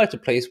like, it's a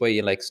place where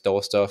you like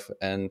store stuff,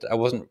 and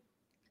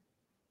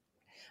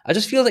I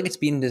just feel like it's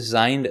been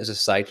designed as a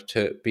site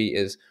to be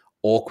as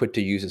awkward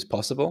to use as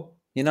possible,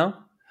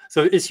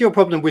 So is your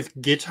problem with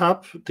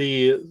GitHub,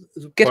 the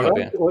GitHub,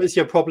 product, or is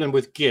your problem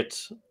with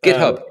Git?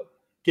 GitHub.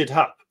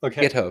 GitHub,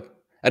 okay. GitHub.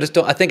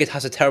 I think it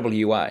has a terrible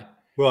UI.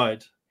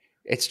 Right.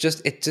 It's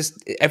just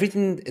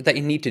everything that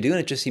you need to do, and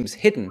it just seems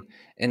hidden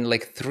in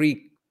like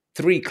three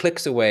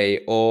clicks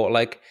away, or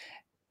like,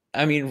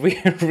 I mean,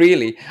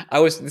 really,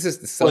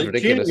 this sounds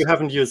ridiculous. You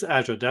haven't used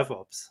Azure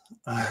DevOps.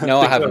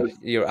 No, I haven't.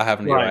 I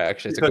haven't. Right.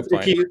 Actually, it's because a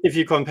good point. If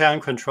you compare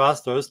and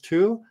contrast those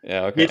two,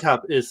 okay.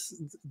 GitHub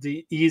is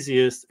the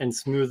easiest and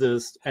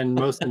smoothest and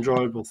most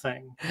enjoyable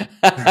thing.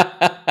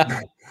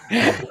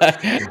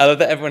 I love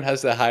that everyone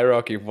has the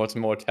hierarchy of what's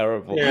more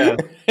terrible. Yeah.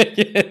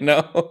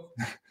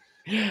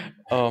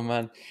 Oh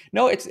man,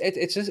 no, it's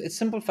just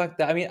simple fact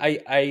that, I mean,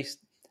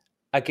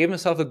 I gave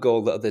myself a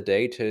goal the other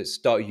day to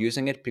start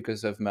using it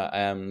because of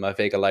my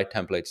Vega Lite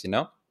templates,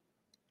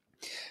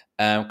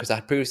 because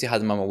I previously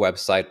had them on my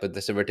website, but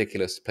there's a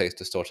ridiculous place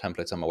to store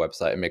templates on my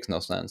website. It makes no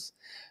sense.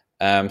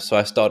 So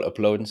I started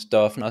uploading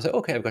stuff, and I was like,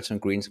 okay, I've got some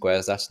green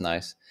squares. That's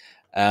nice.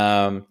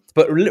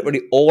 But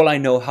literally all I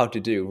know how to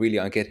do really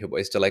on GitHub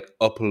is to like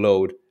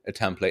upload a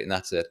template, and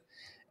that's it.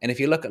 And if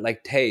you look at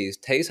like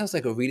Taze has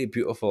like a really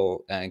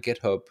beautiful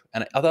GitHub,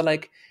 and are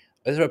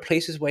there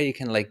places where you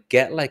can like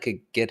get like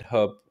a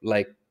GitHub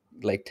like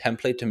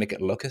template to make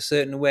it look a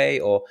certain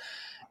way,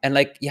 and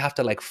like you have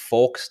to like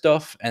fork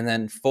stuff, and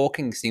then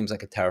forking seems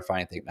like a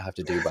terrifying thing to have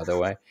to do, by the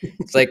way.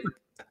 It's like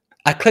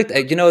I clicked,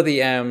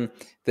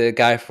 the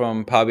guy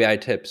from Power BI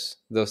Tips,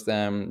 those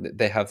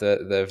they have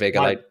the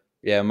Vega Lite,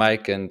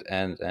 Mike and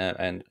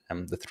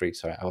the three.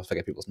 Sorry, I always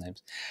forget people's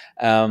names.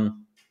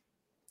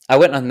 I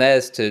went on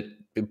theirs to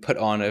put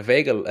on a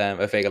Vega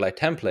Lite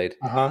template,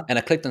 and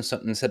I clicked on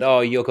something and said, "Oh,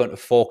 you're going to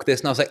fork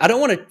this," and I was like, "I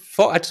don't want to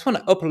fork. I just want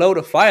to upload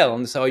a file,"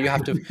 and so you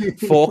have to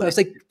fork. I was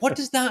like, "What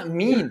does that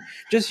mean?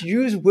 Just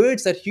use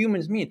words that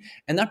humans mean."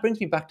 And that brings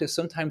me back to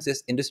sometimes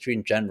this industry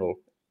in general.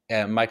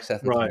 Mike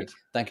Seth, right.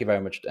 Thank you very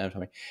much,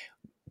 Tommy.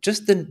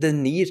 Just the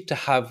need to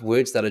have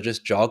words that are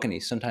just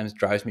jargony sometimes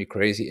drives me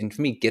crazy. And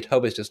for me,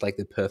 GitHub is just like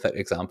the perfect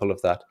example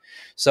of that.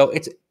 So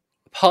it's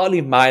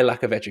partly my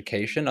lack of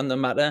education on the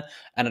matter,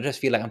 and I just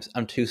feel like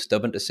I'm too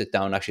stubborn to sit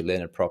down and actually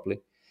learn it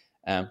properly.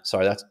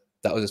 Sorry,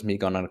 that was just me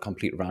going on a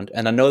complete rant.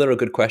 And I know there are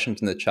good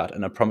questions in the chat,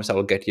 and I promise I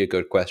will get to your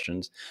good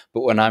questions.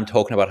 But when I'm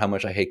talking about how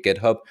much I hate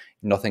GitHub,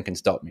 nothing can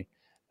stop me.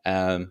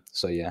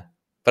 So yeah.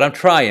 But I'm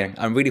trying.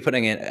 I'm really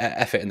putting in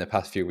effort in the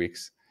past few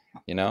weeks,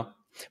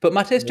 But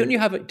Mathias, didn't you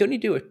have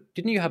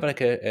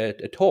like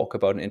a talk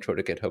about an intro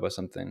to GitHub or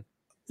something?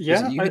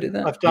 Yeah,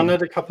 I've done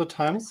it a couple of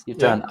times. You've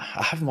done.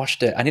 I haven't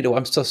watched it.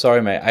 I'm so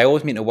sorry, mate. I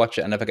always mean to watch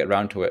it and never get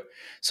around to it.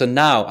 So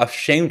now I've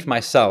shamed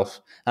myself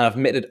and I've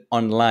admitted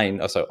on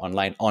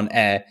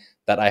air,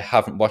 that I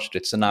haven't watched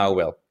it. So now I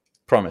will.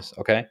 Promise,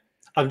 okay?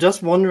 I'm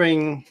just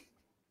wondering,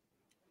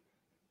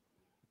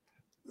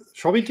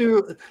 shall we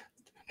do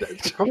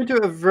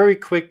a very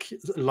quick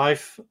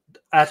live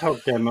ad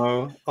hoc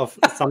demo of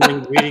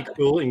something really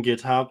cool in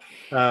GitHub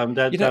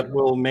that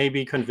will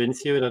maybe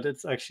convince you that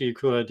it's actually a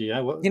cool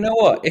idea? You know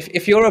what?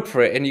 If you're up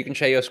for it and you can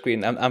share your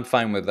screen, I'm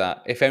fine with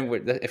that.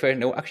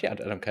 No, actually, I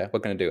don't care. We're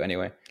going to do it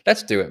anyway.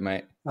 Let's do it,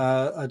 mate.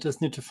 I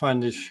just need to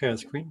find the share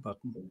screen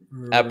button.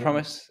 I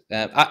promise.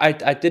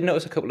 I did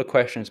notice a couple of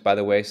questions, by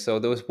the way. So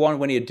there was one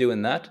when you're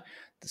doing that.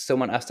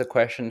 Someone asked a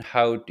question,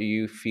 how do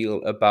you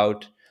feel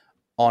about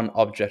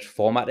on-object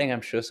formatting? I'm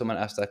sure someone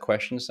asked that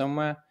question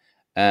somewhere.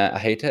 I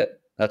hate it.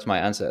 That's my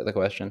answer to the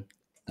question.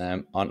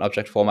 On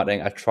object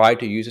formatting, I try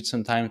to use it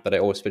sometimes, but I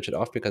always switch it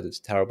off because it's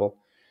terrible.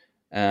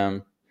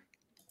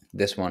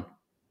 This one.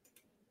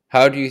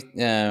 How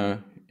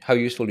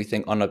useful do you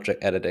think on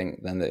object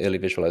editing than the early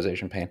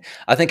visualization pane?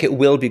 I think it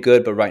will be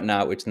good, but right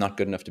now it's not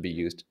good enough to be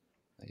used.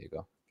 There you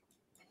go.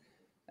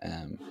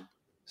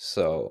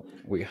 So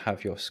we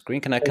have your screen.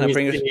 Can I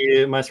bring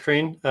it? My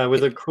screen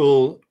with a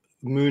cool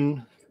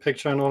moon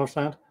picture and all of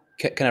that.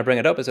 Can I bring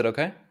it up? Is it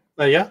okay?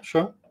 Yeah,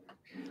 sure.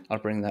 I'll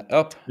bring that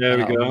up. There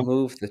we go.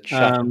 Move the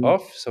chat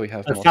off so we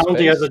have more space. I found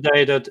the other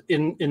day that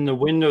in the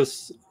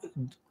Windows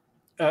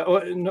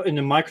or in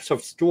the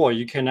Microsoft Store,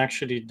 you can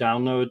actually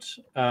download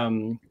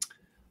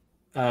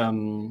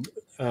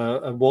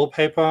a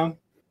wallpaper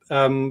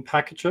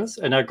packages,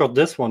 and I got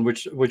this one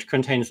which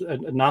contains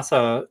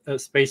NASA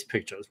space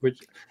pictures, which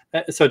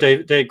so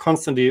they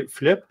constantly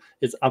flip.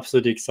 It's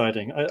absolutely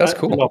exciting. That's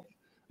cool.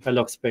 I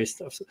love space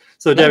stuff.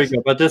 So there we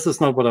go. But this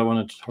is not what I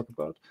wanted to talk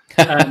about.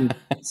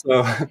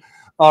 So,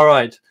 all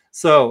right.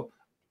 So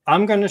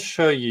I'm going to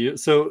show you.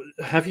 So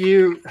have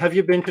you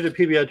been to the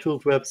PBI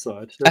Tools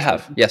website? I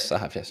have. Yes, I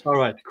have. Yes. All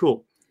right.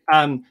 Cool.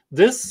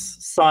 This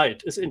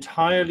site is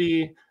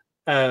entirely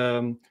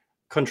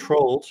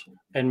controlled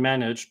and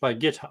managed by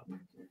GitHub.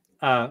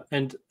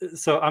 And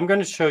so I'm going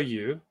to show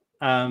you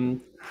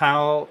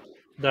how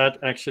that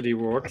actually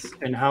works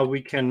and how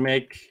we can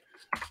make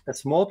a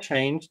small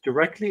change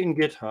directly in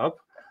GitHub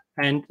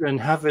and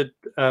have it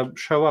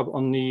show up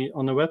on the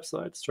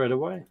website straight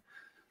away.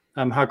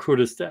 How cool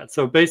is that?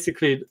 So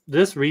basically,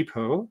 this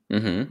repo,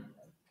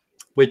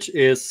 which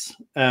is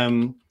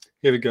here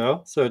we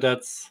go. So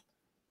that's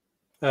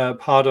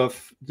part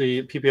of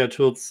the PBI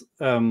Tools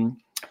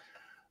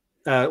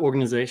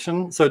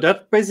organization. So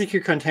that basically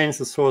contains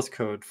the source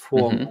code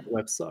for the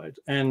website.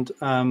 And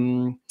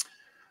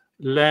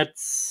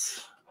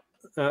let's.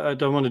 I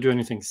don't want to do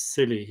anything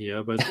silly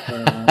here, but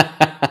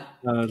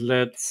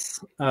let's.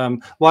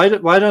 Why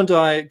don't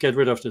I get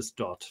rid of this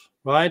dot?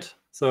 Right.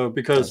 So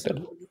because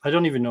I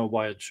don't even know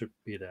why it should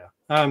be there.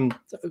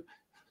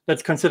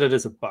 Let's consider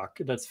this a bug.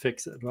 Let's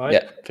fix it. Right.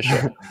 Yeah, for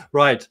sure.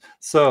 Right.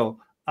 So.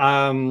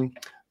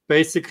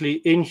 Basically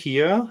in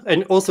here,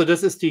 and also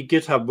this is the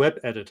GitHub web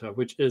editor,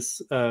 which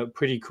is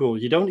pretty cool.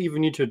 You don't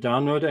even need to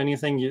download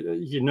anything.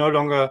 You no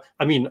longer,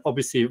 I mean,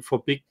 obviously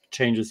for big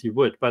changes you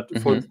would, but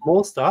for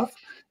small stuff,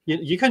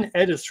 you can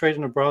edit straight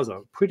in the browser.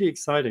 Pretty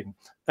exciting.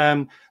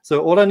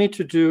 So all I need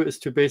to do is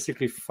to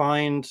basically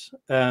find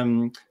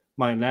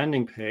my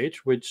landing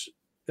page, which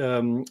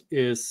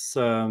is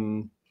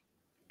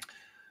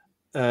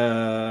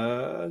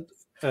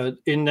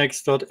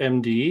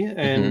index.md,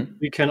 and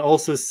we can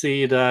also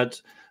see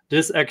that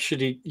this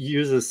actually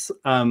uses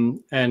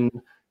an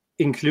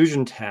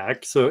inclusion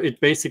tag. So it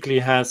basically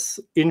has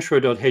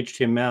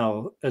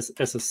intro.html as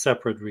a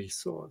separate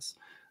resource.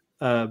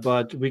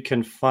 But we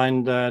can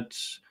find that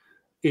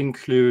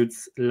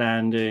includes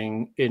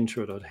landing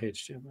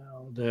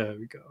intro.html. There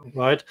we go,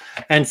 right?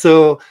 And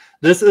so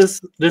this is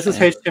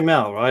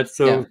HTML, right?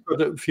 So I've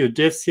got a few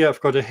divs here.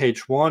 I've got a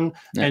H1,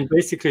 and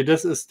basically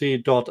this is the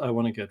dot I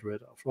want to get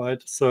rid of,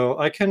 right? So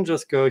I can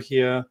just go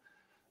here,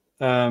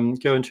 go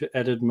into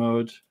edit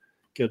mode,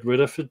 get rid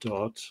of the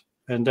dot,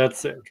 and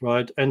that's it,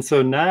 right? And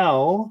so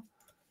now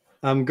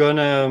I'm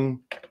gonna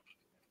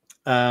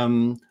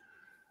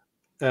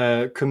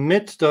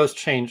commit those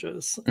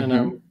changes, and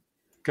I'm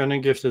gonna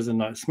give this a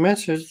nice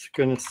message.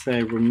 Gonna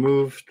say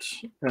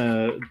removed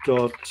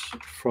dot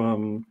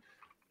from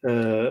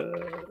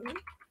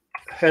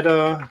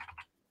header,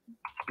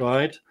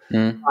 right?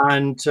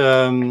 And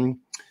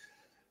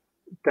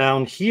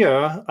down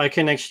here I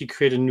can actually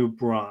create a new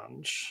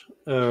branch.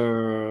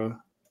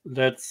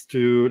 Let's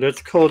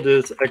call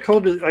this. I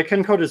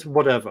can call this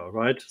whatever,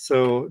 right?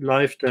 So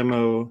live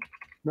demo,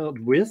 not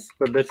with,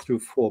 but let's do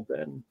for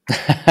Ben.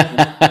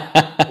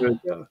 There we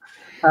go.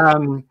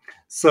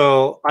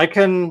 So I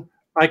can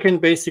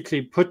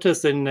basically put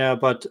this in there,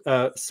 but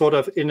sort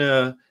of in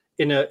a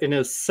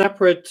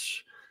separate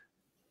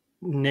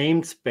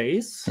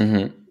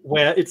namespace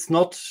where it's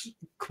not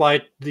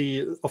quite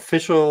the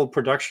official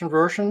production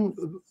version.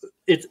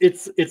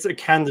 It's a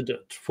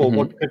candidate for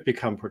what could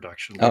become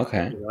production.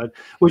 Okay. Right?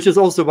 Which is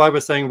also why we're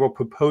saying we're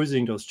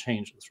proposing those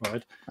changes,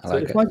 right? So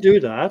if I do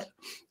that,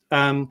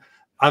 I'm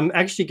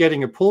actually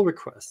getting a pull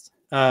request.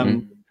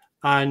 And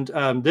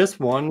this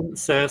one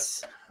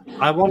says,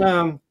 I want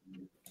to,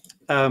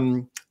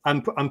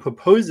 I'm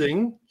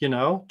proposing,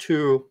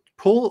 to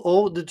pull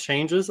all the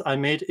changes I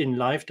made in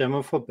live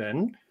demo for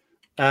Ben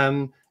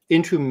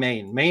into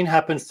main. Main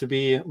happens to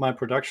be my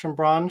production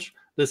branch.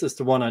 This is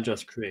the one I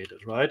just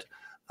created, right?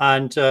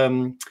 And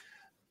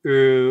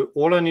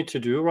all I need to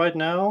do right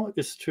now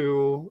is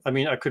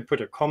I could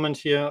put a comment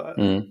here,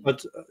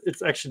 but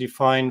it's actually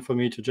fine for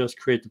me to just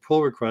create the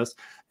pull request.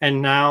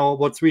 And now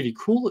what's really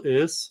cool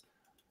is,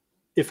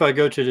 if I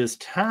go to this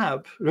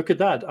tab, look at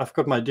that. I've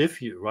got my div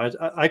view, right?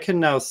 I can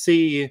now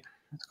see,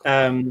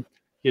 that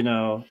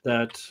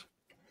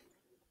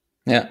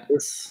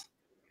this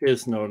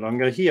is no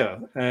longer here.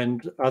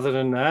 And other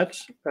than that,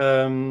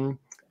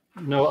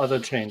 no other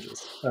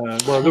changes.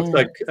 Well, it looks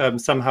like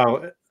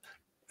somehow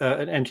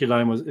an empty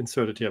line was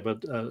inserted here,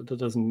 but that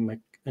doesn't make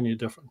any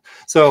difference.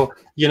 So,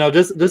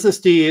 this is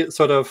the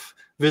sort of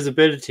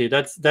visibility.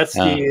 That's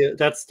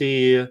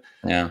the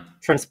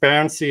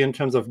transparency in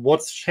terms of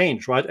what's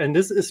changed, right? And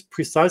this is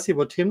precisely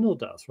what Timnal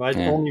does, right?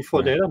 Only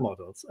for data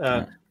models.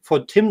 For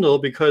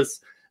Timnal,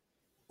 because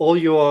all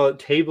your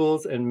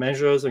tables and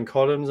measures and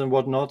columns and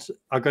whatnot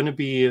are going to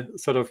be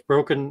sort of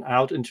broken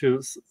out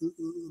into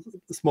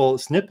small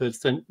snippets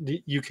that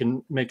you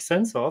can make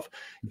sense of.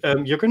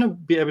 You're going to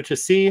be able to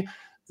see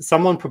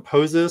someone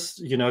proposes,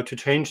 to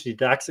change the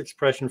DAX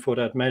expression for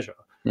that measure,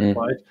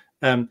 right?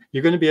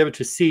 You're going to be able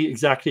to see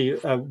exactly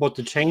what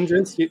the change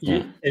is,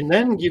 and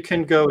then you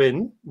can go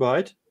in,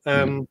 right?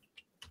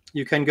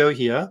 You can go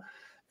here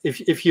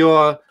if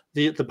you're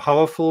the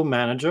powerful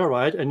manager,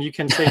 right? And you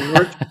can say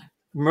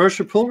merge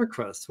a pull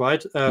request,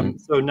 right?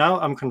 So now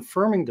I'm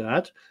confirming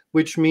that,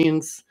 which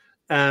means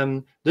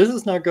this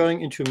is now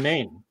going into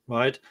main,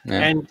 right?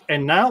 Yeah.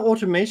 And now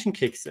automation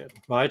kicks in,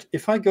 right?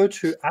 If I go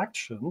to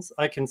actions,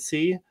 I can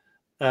see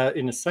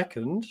in a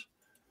second.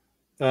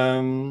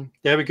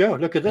 There we go.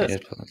 Look at this.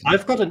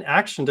 I've got an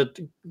action that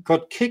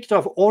got kicked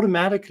off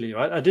automatically,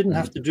 right? I didn't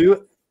have to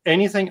do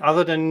anything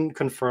other than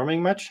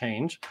confirming my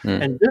change.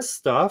 And this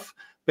stuff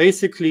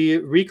basically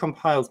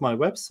recompiles my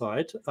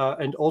website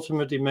and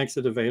ultimately makes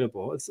it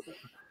available. It's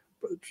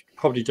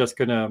probably just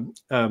gonna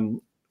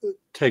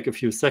take a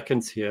few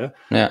seconds here.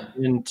 Yeah.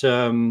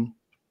 And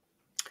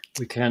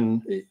we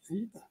can,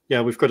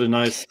 we've got a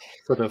nice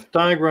sort of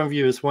diagram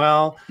view as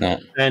well. Yeah.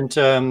 And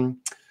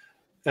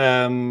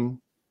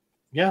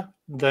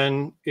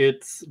then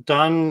it's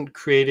done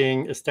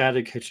creating a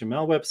static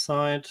HTML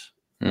website.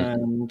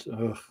 And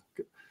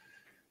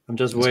I'm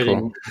just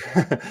waiting.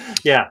 Cool.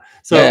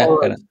 So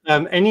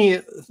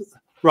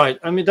right.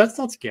 I mean, that's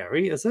not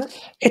scary, is it?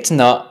 It's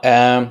not.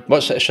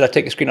 What should I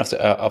take a screen off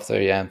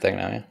the thing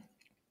now? Yeah.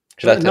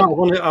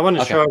 I want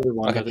to show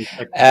everyone. Okay.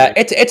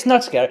 It's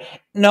not scary.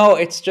 No,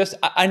 it's just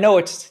I know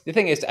it's the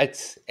thing is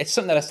it's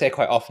something that I say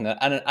quite often,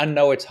 and I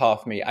know it's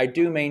half me. I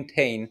do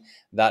maintain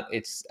that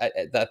it's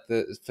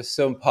for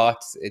some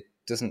parts it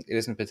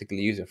isn't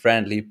particularly user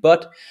friendly,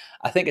 but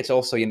I think it's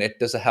also it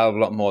does a hell of a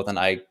lot more than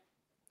I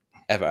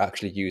ever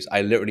actually use.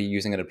 I literally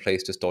using it in a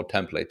place to store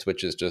templates,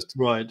 which is just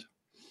right.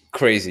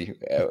 Crazy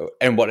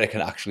and what it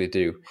can actually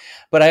do.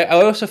 But I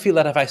also feel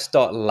that if I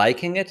start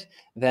liking it,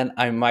 then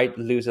I might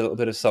lose a little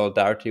bit of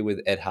solidarity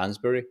with Ed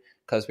Hansberry,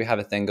 because we have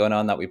a thing going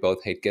on that we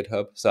both hate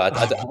GitHub. So I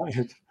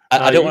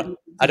don't want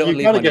to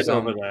leave him on his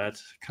own. That.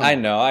 I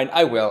know.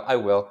 I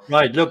will.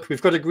 Right. Look,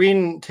 we've got a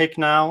green tick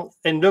now,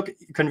 and look,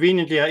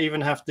 conveniently, I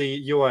even have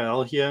the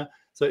URL here.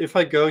 So if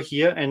I go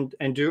here and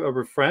do a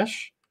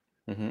refresh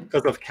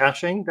because of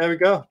caching, there we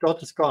go.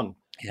 Dot is gone.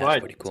 Yeah,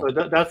 right. Pretty cool.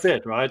 So that's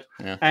it, right?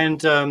 Yeah.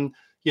 And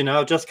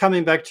just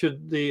coming back to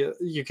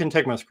you can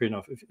take my screen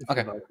off if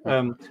okay.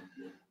 you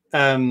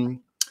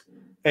like.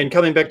 And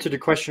coming back to the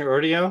question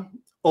earlier,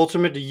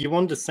 ultimately you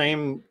want the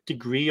same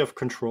degree of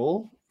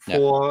control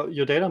for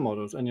your data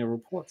models and your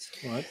reports,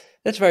 right?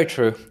 That's very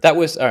true. That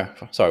was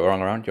sorry,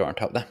 wrong around. You're on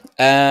top there.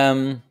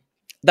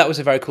 That was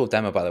a very cool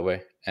demo, by the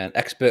way, and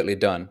expertly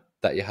done.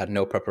 That you had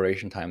no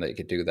preparation time that you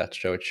could do that.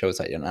 So it shows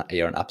that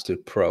you're an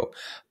absolute pro,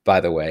 by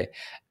the way.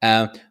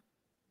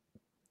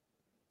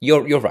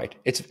 You're right.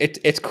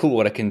 It's cool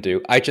what it can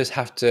do. I just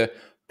have to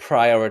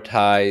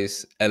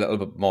prioritize a little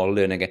bit more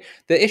learning it.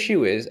 The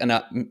issue is, and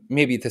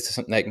maybe this is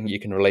something you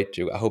can relate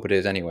to. I hope it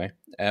is anyway.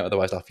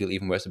 Otherwise, I'll feel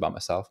even worse about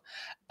myself.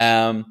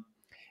 Do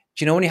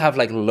you know when you have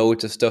like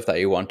loads of stuff that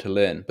you want to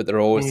learn, but there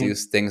are always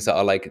these things that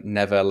are like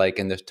never like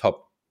in the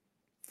top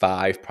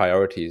 5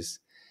 priorities?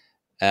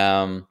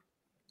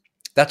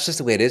 That's just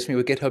the way it is for me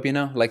with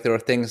GitHub. Like there are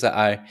things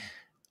that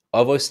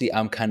obviously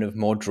I'm kind of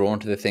more drawn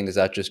to the things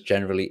that just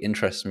generally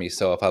interest me.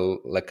 So if I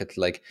look at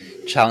like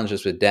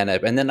challenges with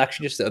Deneb, and then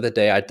actually just the other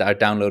day I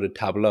downloaded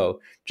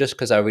Tableau just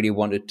because I really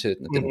wanted to.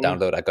 Didn't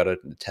download. I got a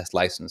test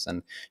license,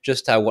 and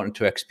just I wanted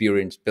to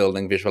experience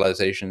building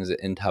visualizations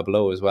in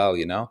Tableau as well.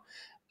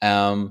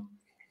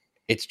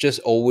 It's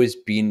just always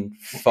been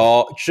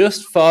far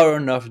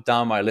enough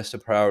down my list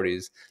of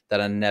priorities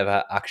that I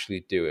never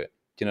actually do it.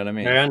 Do you know what I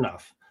mean? Fair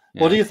enough.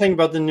 Yeah. What do you think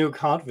about the new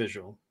card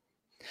visual?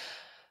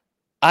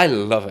 I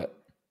love it.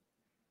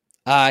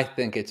 I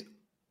think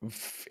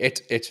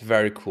it's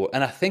very cool,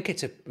 and I think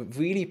it's a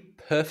really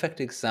perfect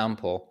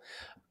example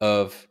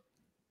of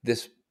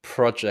this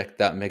project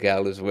that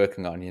Miguel is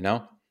working on.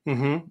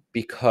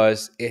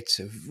 Because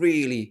it's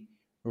really,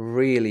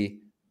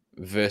 really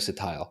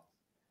versatile,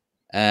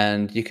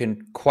 and you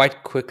can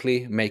quite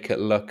quickly make it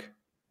look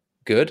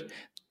good.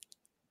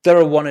 There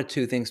are 1 or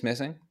 2 things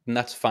missing, and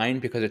that's fine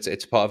because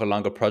it's part of a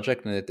longer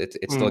project and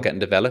it's still getting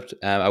developed.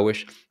 I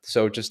wish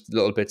so. Just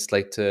little bits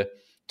like to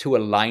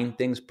align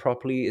things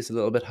properly is a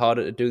little bit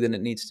harder to do than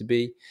it needs to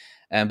be,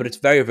 but it's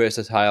very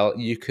versatile.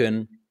 You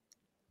can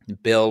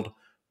build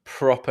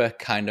proper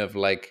kind of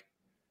like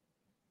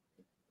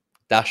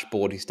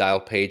dashboardy style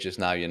pages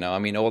now. I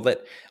mean, all the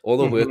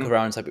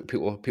workarounds that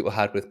people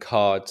had with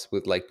cards,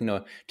 with like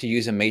to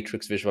use a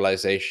matrix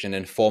visualization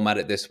and format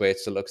it this way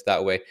so it looks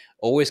that way,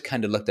 always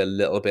kind of looked a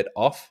little bit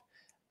off.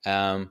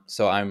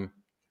 So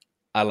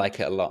I like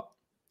it a lot.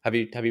 Have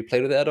you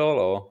played with it at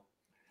all,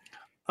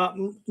 or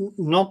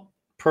not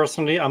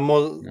personally? I'm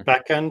more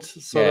backend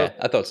sort of.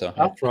 I thought so.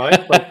 That's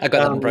right. But, I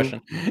got that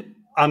impression.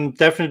 I'm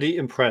definitely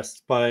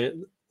impressed by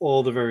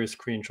all the various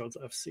screenshots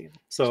I've seen.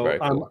 So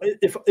cool.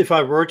 if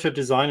I were to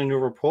design a new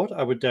report,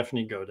 I would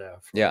definitely go there.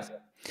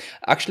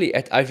 Actually,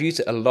 I've used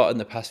it a lot in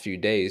the past few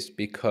days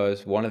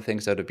because one of the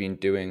things that I've been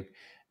doing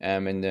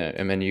in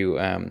the new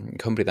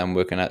company that I'm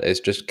working at is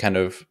just kind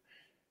of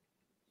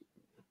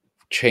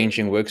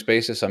changing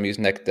workspaces. So I'm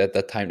using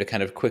that time to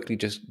kind of quickly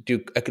just do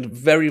a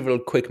very, very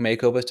quick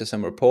makeovers to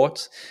some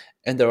reports.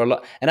 And there are a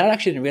lot. And I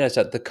actually didn't realize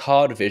that the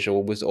card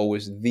visual was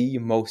always the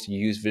most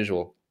used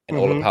visual in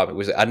all of Power.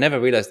 I never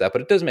realized that,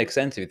 but it does make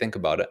sense if you think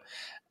about it.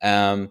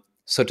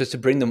 So just to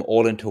bring them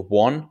all into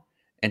one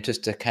and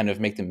just to kind of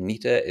make them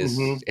neater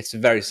it's a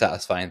very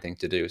satisfying thing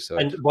to do. So,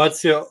 and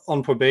once you're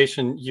on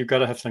probation, you got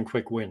to have some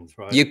quick wins,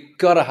 right? You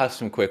gotta have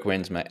some quick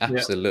wins, mate.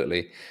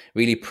 Absolutely. Yeah.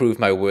 Really prove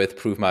my worth,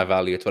 prove my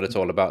value. It's what it's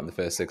all about in the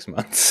first 6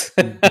 months.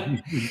 But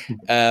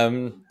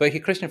here,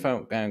 Christian,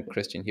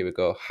 here we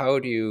go.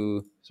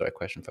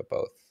 Question for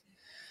both.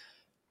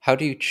 How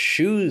do you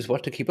choose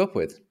what to keep up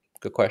with?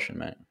 Good question,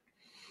 mate.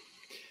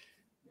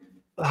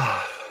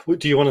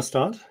 Do you want to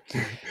start?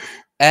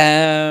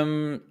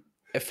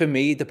 For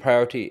me, the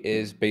priority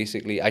is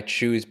basically I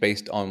choose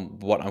based on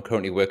what I'm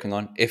currently working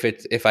on.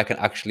 If I can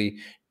actually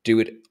do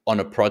it on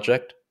a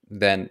project,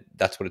 then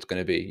that's what it's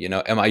going to be. You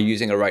know, am I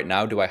using it right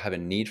now? Do I have a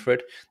need for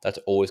it? That's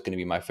always going to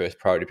be my first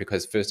priority,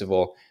 because first of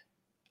all,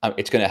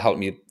 it's going to help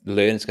me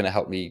learn. It's going to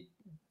help me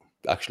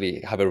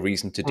actually have a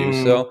reason to do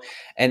so.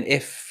 And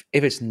if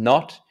it's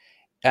not,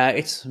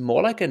 it's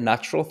more like a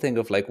natural thing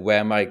of like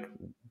where my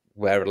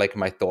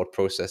thought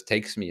process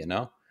takes me, you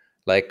know.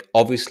 Like,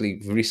 obviously,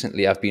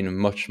 recently I've been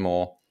much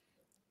more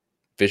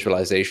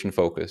visualization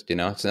focused, you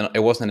know. So it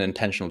wasn't an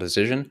intentional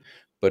decision,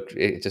 but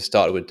it just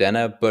started with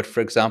Dena. But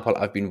for example,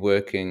 I've been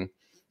working,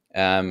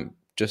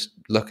 just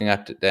looking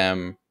at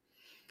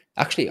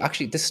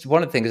actually, this is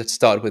one of the things that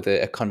started with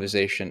a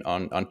conversation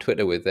on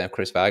Twitter with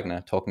Chris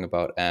Wagner, talking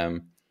about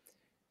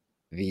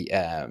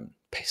the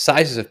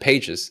sizes of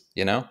pages,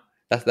 you know.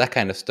 That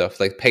kind of stuff,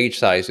 like page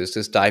sizes,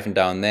 just diving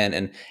down then.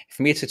 And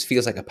for me, it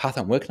feels like a path.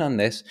 I'm working on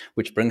this,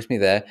 which brings me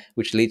there,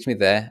 which leads me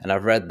there. And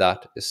I've read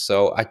that.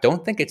 So I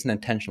don't think it's an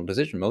intentional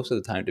decision most of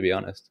the time, to be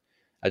honest.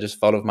 I just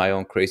follow my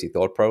own crazy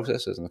thought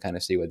processes and kind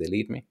of see where they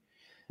lead me.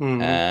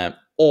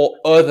 Or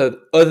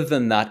other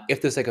than that,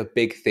 if there's like a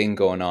big thing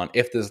going on,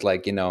 if there's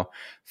like, you know,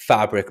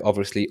 Fabric,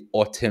 obviously,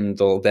 or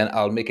Tyndall, then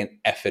I'll make an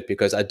effort,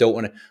 because I don't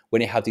want to,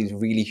 when you have these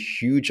really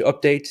huge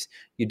updates,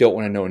 you don't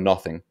want to know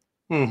nothing.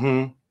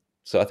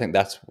 So I think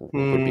that's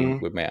would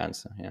be my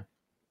answer. Yeah.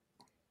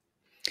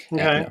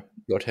 Okay. No,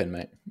 your turn,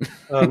 mate.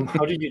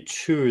 How do you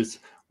choose?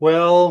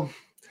 Well,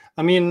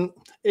 I mean,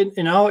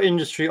 in our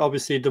industry,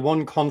 obviously, the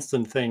one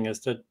constant thing is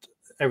that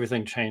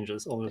everything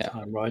changes all the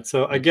time, right?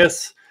 So I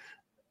guess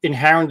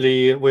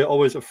inherently we're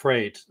always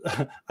afraid,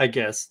 I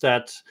guess,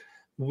 that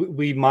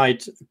we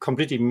might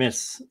completely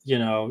miss, you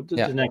know,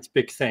 the next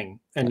big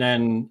thing, and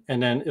then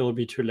it'll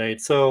be too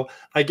late. So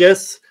I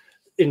guess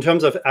in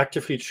terms of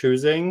actively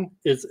choosing,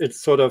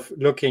 it's sort of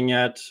looking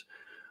at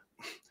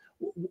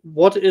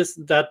what is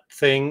that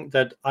thing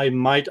that I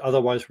might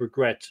otherwise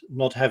regret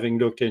not having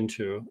looked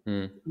into,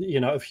 you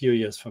know, a few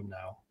years from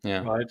now,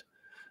 right?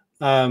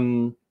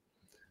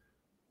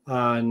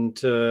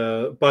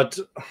 But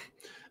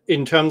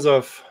in terms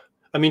of,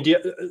 I mean,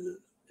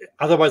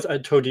 otherwise, I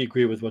totally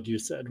agree with what you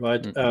said,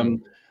 right?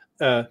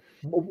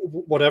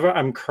 Whatever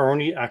I'm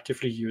currently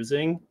actively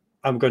using,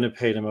 I'm going to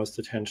pay the most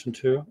attention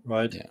to,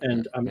 right?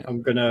 And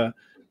I'm gonna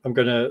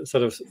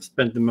sort of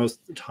spend the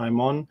most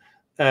time on.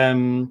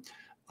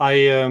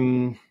 I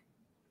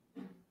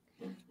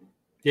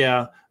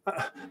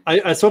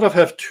sort of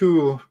have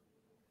two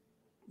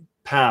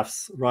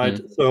paths,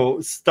 right?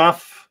 So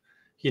stuff,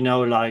 you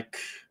know, like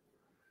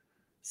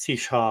C#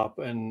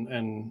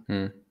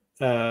 and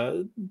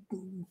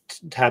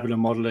tabular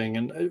modeling,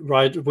 and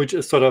right, which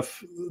is sort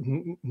of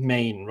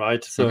main,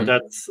 right? So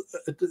that's,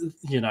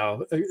 you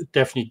know,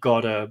 definitely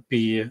gotta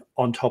be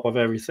on top of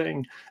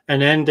everything.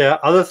 And then there are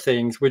other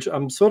things which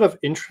I'm sort of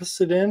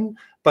interested in,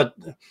 but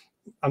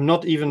I'm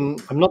not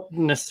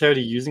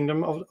necessarily using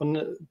them on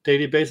a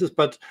daily basis,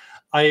 but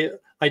I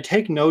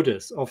take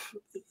notice of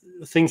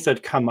things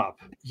that come up.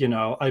 You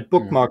know, I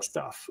bookmark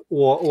stuff,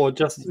 or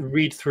just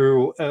read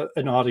through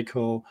an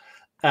article,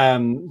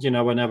 you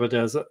know, whenever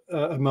there's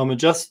a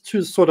moment, just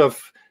to sort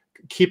of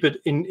keep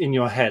it in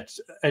your head,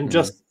 and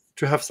just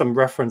to have some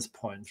reference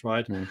points,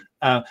 right?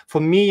 For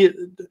me,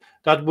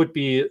 that would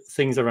be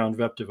things around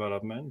web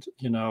development,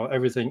 you know,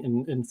 everything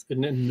in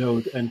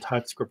Node and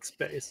TypeScript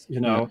space, you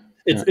know.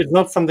 It's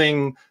not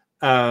something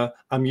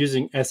I'm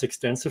using as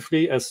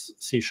extensively as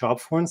C#,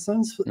 for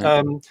instance,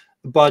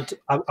 but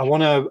I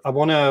want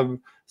to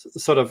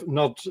sort of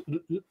not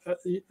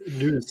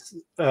lose,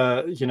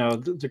 you know,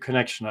 the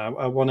connection.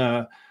 I want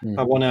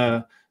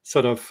to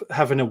sort of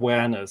have an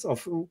awareness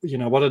of, you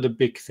know, what are the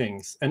big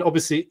things. And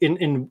obviously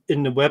in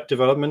the web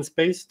development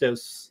space,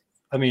 there's,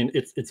 I mean,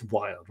 it's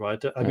wild,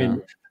 right? I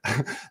mean,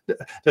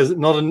 there's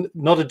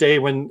not a day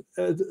when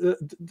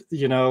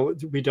you know,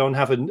 we don't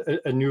have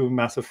a new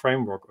massive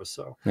framework or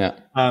so.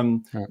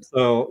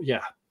 So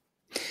yeah.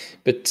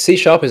 But C#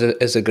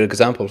 is a good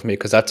example for me,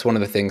 because that's one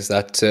of the things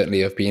that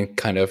certainly I've been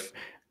kind of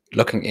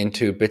looking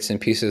into bits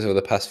and pieces over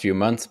the past few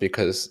months,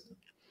 because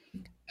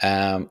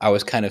I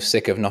was kind of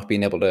sick of not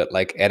being able to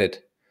like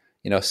edit,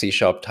 you know, C#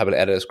 tablet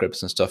editor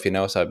scripts and stuff, you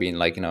know. So I've been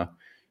like, you know,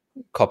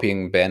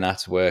 copying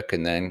Bernat's work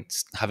and then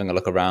having a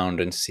look around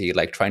and see,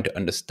 like, trying to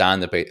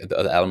understand the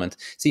other element.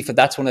 See, for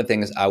that's one of the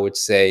things I would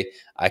say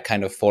I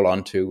kind of fall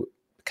onto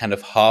kind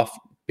of half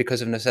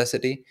because of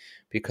necessity.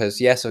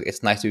 Because yes,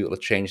 it's nice to be able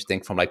to change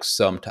things from like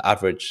sum to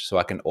average, so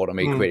I can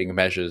automate creating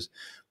measures.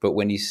 But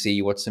when you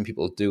see what some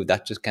people do,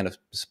 that just kind of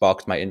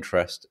sparks my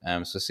interest.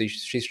 So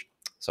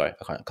sorry,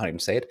 I can't even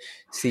say it.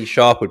 C#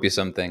 would be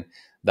something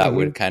that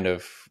would kind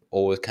of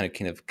always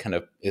kind of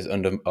is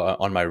under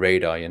on my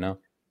radar, you know.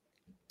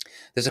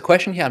 There's a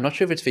question here. I'm not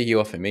sure if it's for you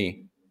or for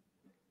me.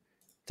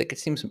 I think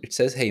it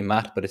says, "Hey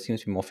Matt," but it seems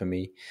to be more for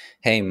me.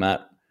 Hey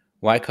Matt,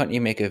 why can't you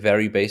make a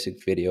very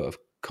basic video of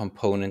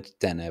component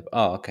deneb?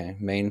 Oh, okay.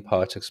 Main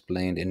parts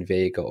explained in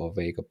Vega or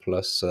Vega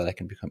Plus, so that I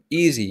can become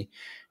easy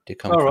to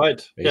come. All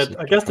right. Yeah, basic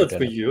I guess that's for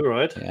deneb. you,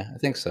 right? Yeah, I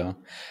think so.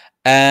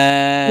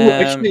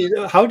 Actually,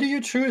 how do you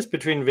choose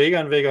between Vega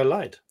and Vega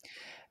Lite?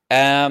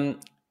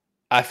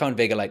 I found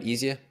Vega Lite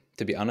easier,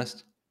 to be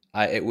honest.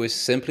 It was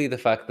simply the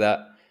fact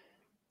that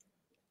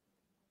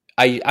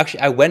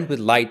I went with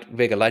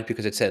Vega Lite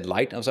because it said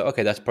Lite. I was like,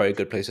 okay, that's probably a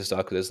good place to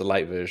start because it's the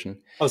Lite version.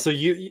 Oh, so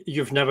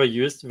you've never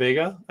used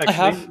Vega?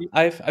 Actually,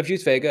 I've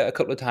used Vega a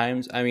couple of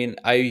times. I mean,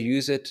 I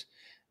use it.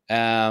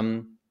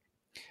 Well,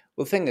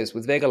 the thing is,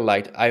 with Vega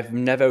Lite, I've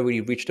never really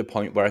reached a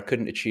point where I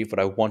couldn't achieve what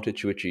I wanted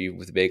to achieve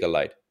with Vega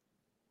Lite.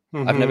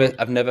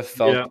 I've never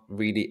felt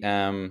really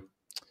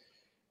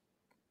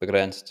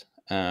against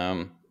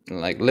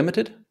like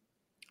limited.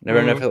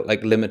 Never felt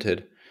like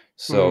limited.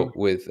 So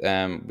with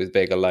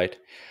Vega Lite,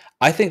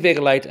 I think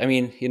Vega Lite, I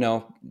mean, you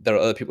know, there are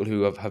other people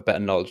who have better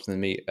knowledge than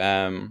me,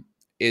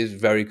 is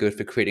very good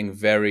for creating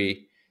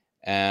very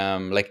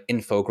like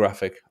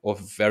infographic or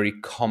very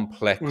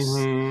complex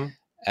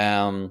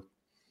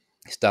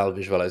style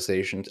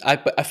visualizations.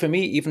 But for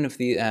me, even if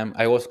the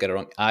I always get it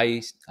wrong,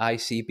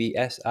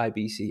 IBCS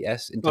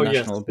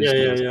International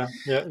Business.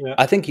 Yeah.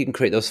 I think you can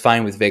create those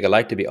fine with Vega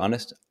Lite, to be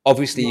honest.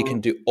 Obviously, you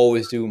can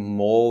always do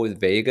more with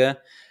Vega.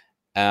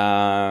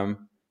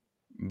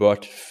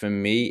 But for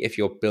me, if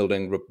you're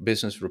building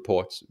business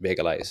reports,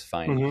 Vega Lite is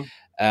fine.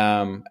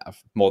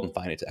 More than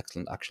fine. It's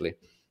excellent, actually.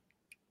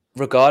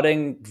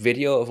 Regarding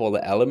video of all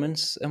the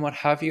elements and what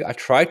have you, I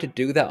tried to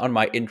do that on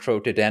my intro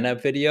to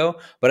Deneb video,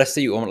 but I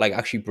see you like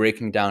actually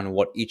breaking down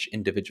what each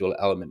individual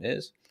element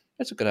is.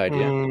 That's a good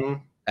idea.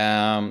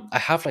 I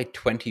have like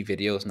 20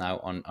 videos now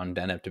on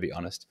Deneb, to be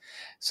honest.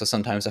 So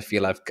sometimes I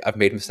feel I've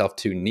made myself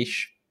too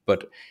niche,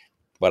 but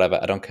whatever.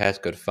 I don't care. It's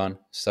good fun.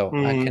 So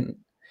I can.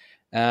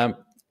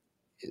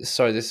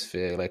 Sorry, this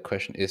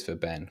question is for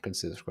Ben.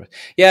 Consider this question.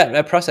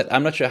 Yeah, Proset.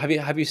 I'm not sure.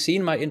 Have you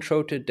seen my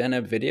intro to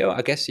Deneb video?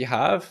 I guess you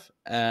have.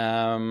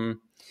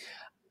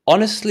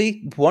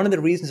 Honestly, one of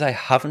the reasons I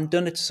haven't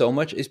done it so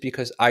much is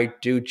because I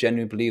do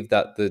genuinely believe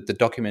that the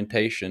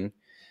documentation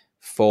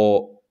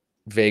for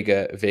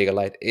Vega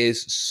Lite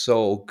is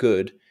so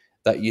good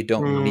that you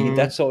don't need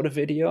that sort of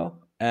video.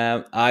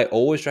 I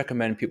always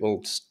recommend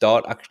people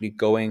start actually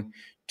going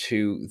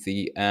to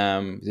the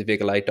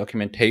Vega Lite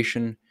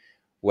documentation,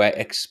 where it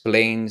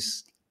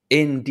explains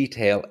in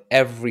detail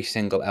every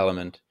single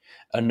element.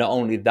 And not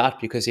only that,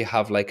 because you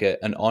have like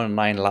an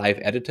online live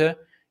editor,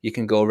 you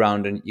can go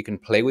around and you can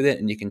play with it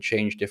and you can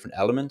change different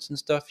elements and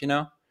stuff, you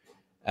know.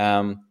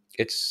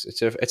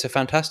 It's a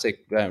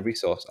fantastic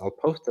resource. I'll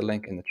post the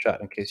link in the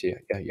chat in case you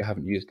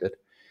haven't used it,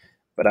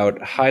 but I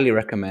would highly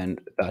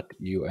recommend that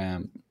you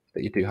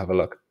do have a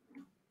look.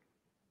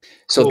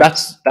 So cool.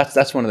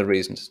 That's one of the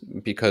reasons,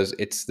 because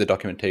the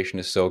documentation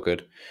is so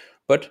good.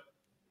 But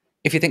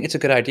if you think it's a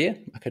good idea,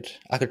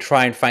 I could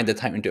try and find the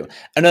time to do it.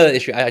 Another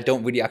issue, I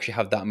don't really actually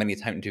have that many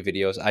time to do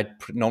videos. I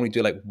normally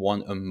do like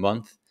one a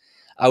month.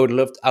 I would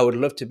love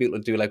to be able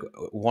to do like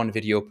one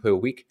video per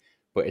week,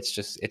 but it's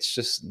just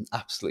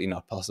absolutely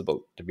not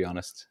possible, to be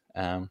honest.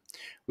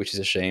 Which is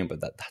a shame, but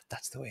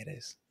that's the way it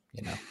is,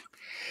 you know.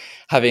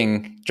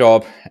 Having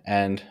job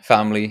and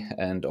family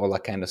and all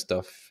that kind of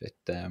stuff,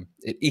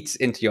 it eats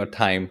into your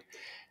time.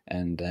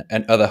 And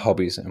other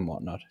hobbies and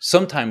whatnot.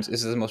 Sometimes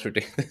this is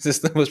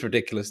the most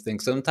ridiculous thing.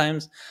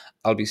 Sometimes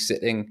I'll be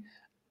sitting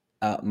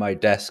at my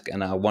desk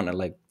and I want to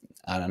like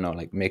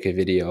make a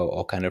video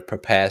or kind of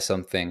prepare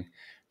something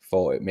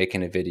for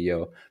making a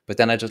video. But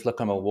then I just look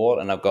on my wall,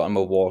 and I've got on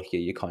my wall here,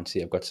 you can't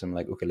see, I've got some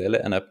like ukulele,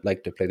 and I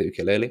like to play the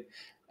ukulele.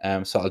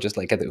 So I'll just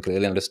like get the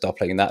ukulele and I'll just stop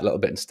playing that a little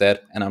bit instead.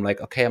 And I'm like,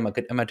 okay, am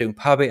I doing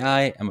Power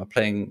BI? Am I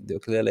playing the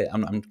ukulele?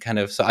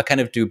 I kind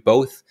of do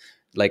both,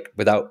 like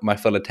without my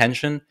full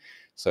attention.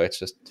 So it's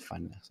just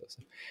finding that sort of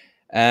stuff.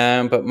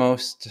 But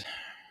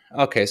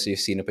okay, so you've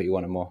seen it, but you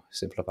want a more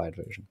simplified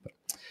version. But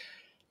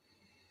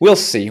we'll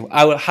see.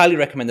 I would highly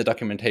recommend the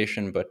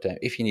documentation, but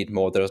if you need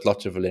more, there's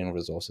lots of learning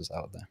resources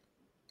out there.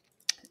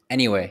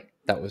 Anyway,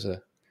 that was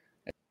a...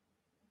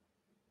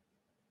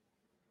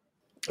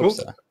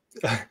 Oops.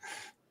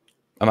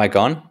 Am I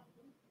gone?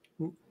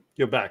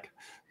 You're back.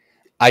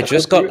 I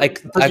just got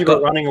like... you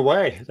were running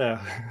away there.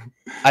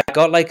 I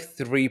got like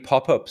 3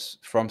 pop-ups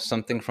from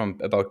something from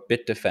about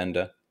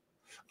Bitdefender.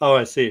 Oh,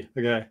 I see.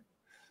 Okay.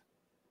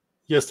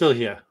 You're still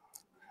here.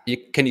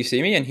 Can you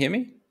see me and hear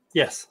me?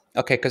 Yes.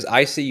 Okay, because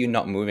I see you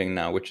not moving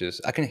now, which is...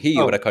 I can hear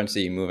you, but I can't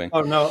see you moving.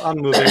 Oh, no, I'm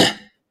moving.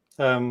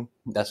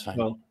 That's fine.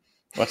 Well,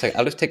 1 second.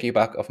 I'll just take you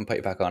back off and put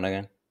you back on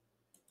again.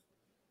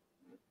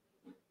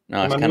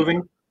 No, am I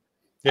moving?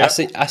 Yeah. I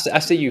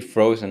see you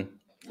frozen.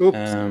 Oops.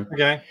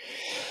 Okay.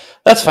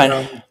 That's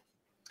fine.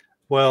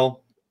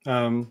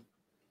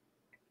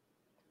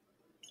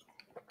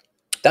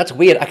 That's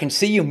weird. I can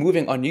see you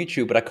moving on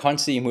YouTube, but I can't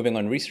see you moving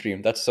on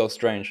Restream. That's so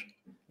strange.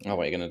 Oh,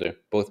 what are you going to do?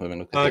 Both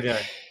moving. Okay.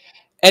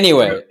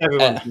 Anyway.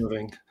 Everyone's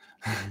moving.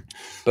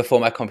 Before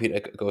my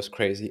computer goes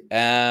crazy.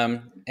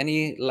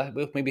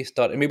 We'll maybe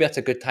start. Maybe that's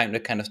a good time to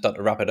kind of start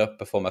to wrap it up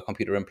before my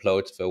computer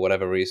implodes for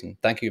whatever reason.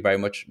 Thank you very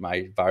much,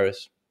 my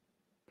virus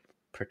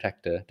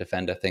protector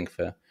defender thing,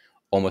 for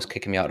almost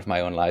kicking me out of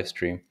my own live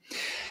stream.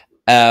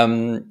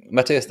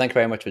 Mathias, thank you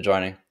very much for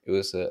joining. It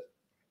was an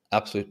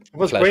absolute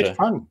pleasure. Great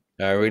fun.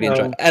 I really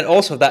enjoyed it. And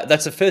also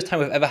that's the first time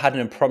we've ever had an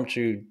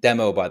impromptu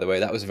demo, by the way.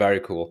 That was very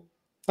cool.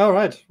 All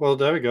right. Well,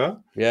 there we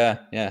go. Yeah.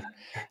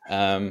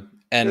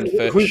 And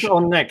who's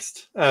on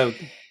next?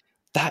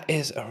 That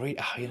is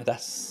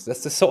that's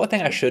the sort of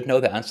thing I should know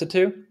the answer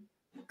to.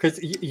 Because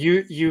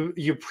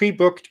you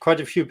pre-booked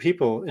quite a few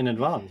people in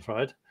advance,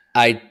 right?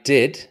 I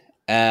did.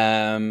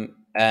 And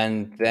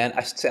then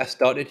I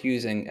started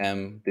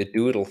using the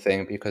Doodle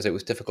thing because it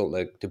was difficult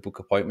to book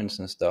appointments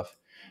and stuff.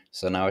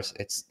 So now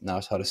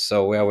it's harder.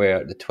 So we're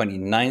at the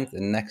 29th,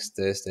 and next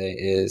Thursday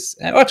is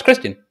it's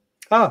Christian.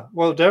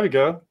 Well, there we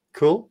go.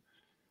 Cool.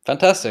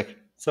 Fantastic.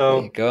 So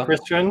there you go.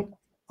 Christian,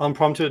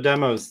 impromptu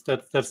demos.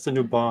 That's the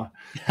new bar.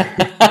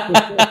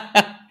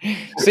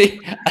 See,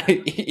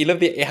 you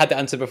had the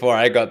answer before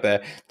I got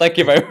there. Thank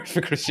you very much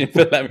for Christian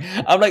for that.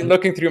 I'm like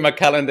looking through my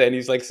calendar, and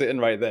he's like sitting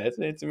right there.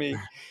 It's me.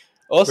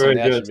 Awesome.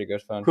 That should be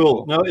good fun.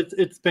 Cool. No,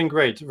 it's been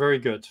great. Very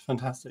good.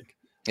 Fantastic.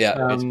 Yeah.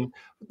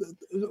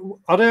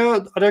 Are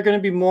there going to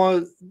be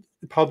more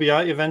Power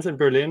BI events in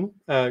Berlin?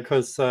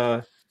 Because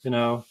I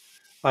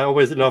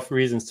always love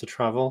reasons to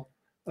travel.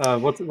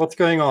 What's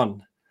going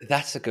on?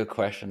 That's a good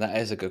question. That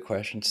is a good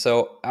question.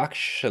 So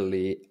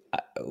actually,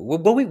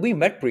 we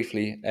met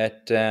briefly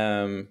at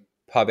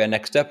Power BI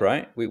Next Step,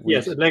 right?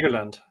 Yes, at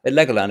Legoland. At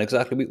Legoland,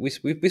 exactly. We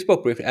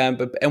spoke briefly.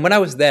 And when I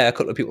was there, a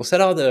couple of people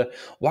said,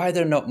 why are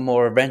there not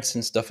more events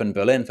and stuff in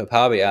Berlin for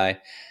Power BI?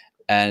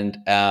 And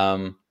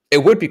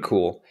it would be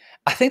cool.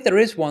 I think there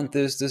is one.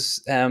 There's a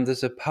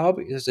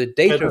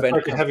data event,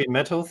 like a heavy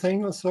metal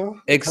thing or so.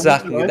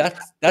 Exactly. Right?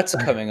 That's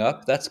coming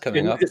up. That's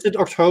coming up. Is it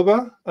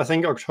October? I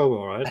think October,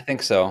 right? I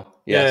think so.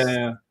 Yes.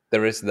 Yeah.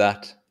 There is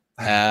that.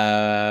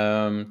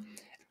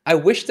 I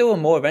wish there were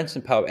more events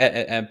in Power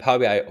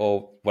BI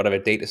or whatever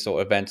data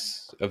sort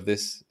events of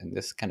this in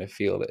this kind of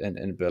field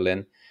in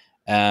Berlin.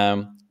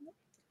 I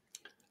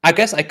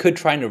guess I could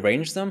try and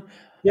arrange them.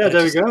 Yeah,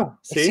 there we go.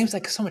 See? It seems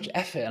like so much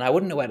effort, and I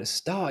wouldn't know where to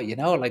start.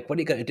 Like, what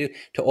are you going to do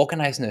to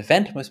organize an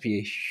event? Must be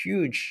a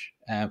huge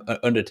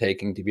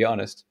undertaking, to be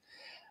honest.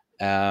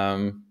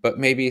 But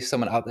maybe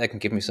someone out there can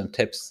give me some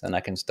tips, and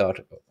I can start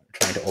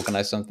trying to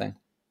organize something.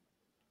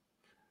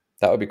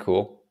 That would be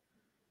cool.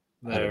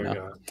 There we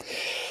go.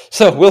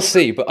 So we'll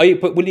see. But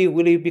will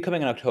you be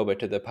coming in October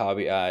to the Power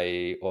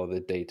BI or the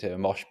Data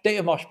Mosh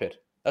Pit?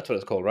 That's what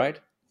it's called, right?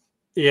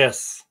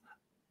 Yes.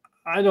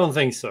 I don't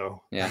think so.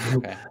 Yeah.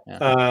 Okay.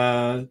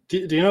 Yeah.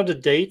 Do you know the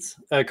dates?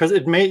 Because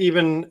it may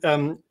even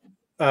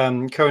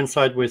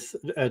coincide with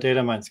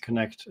Data Mines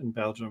Connect in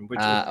Belgium,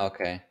 which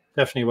is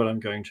definitely what I'm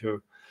going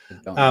to.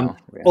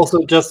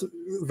 Also, just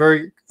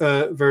very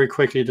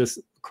quickly, this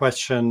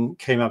question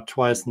came up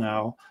twice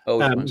now.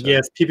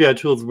 Yes, PBI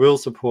tools will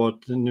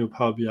support the new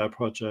Power BI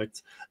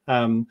projects.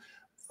 I'm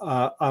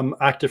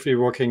actively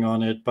working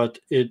on it, but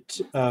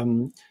it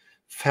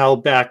fell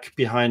back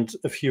behind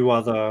a few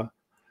other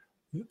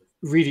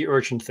really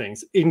urgent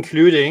things,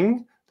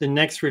 including the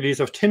next release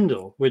of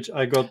Tyndall, which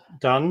I got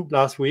done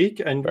last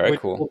week, and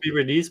which will be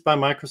released by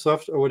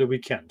Microsoft over the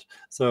weekend.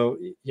 So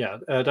yeah,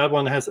 that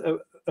one has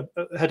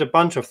had a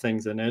bunch of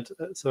things in it.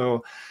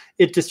 So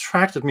it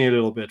distracted me a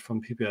little bit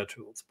from PBI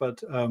tools,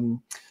 but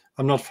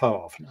I'm not far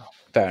off now.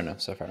 Fair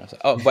enough.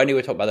 Oh, when you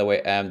were talking, by the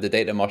way, the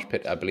Data Mosh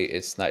Pit, I believe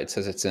it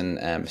says it's in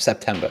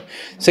September,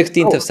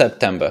 16th of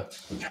September.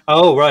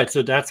 Oh, right.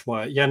 So that's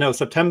why. Yeah, no,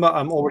 September,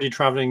 I'm already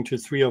traveling to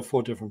 3 or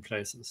 4 different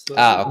places. So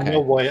okay.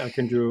 No way I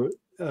can do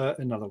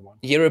another one.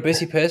 You're a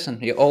busy person.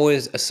 You're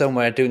always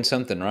somewhere doing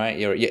something, right?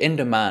 You're in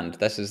demand.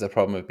 This is the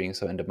problem of being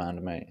so in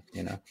demand, mate.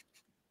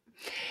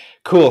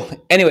 Cool.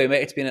 Anyway,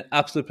 mate, it's been an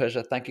absolute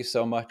pleasure. Thank you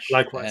so much.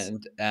 Likewise.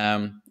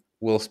 And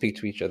we'll speak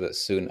to each other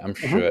soon, I'm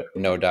sure,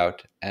 no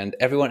doubt. And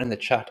everyone in the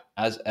chat,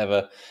 as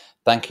ever,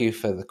 thank you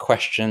for the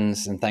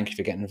questions, and thank you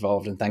for getting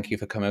involved, and thank you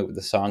for coming out with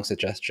the song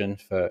suggestion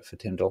for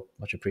Tyndall.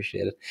 Much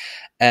appreciated.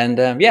 And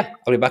I'll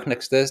be back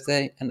next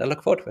Thursday, and I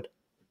look forward to it.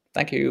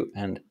 Thank you,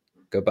 and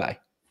goodbye.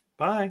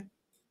 Bye.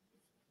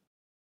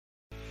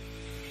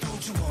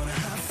 Don't you wanna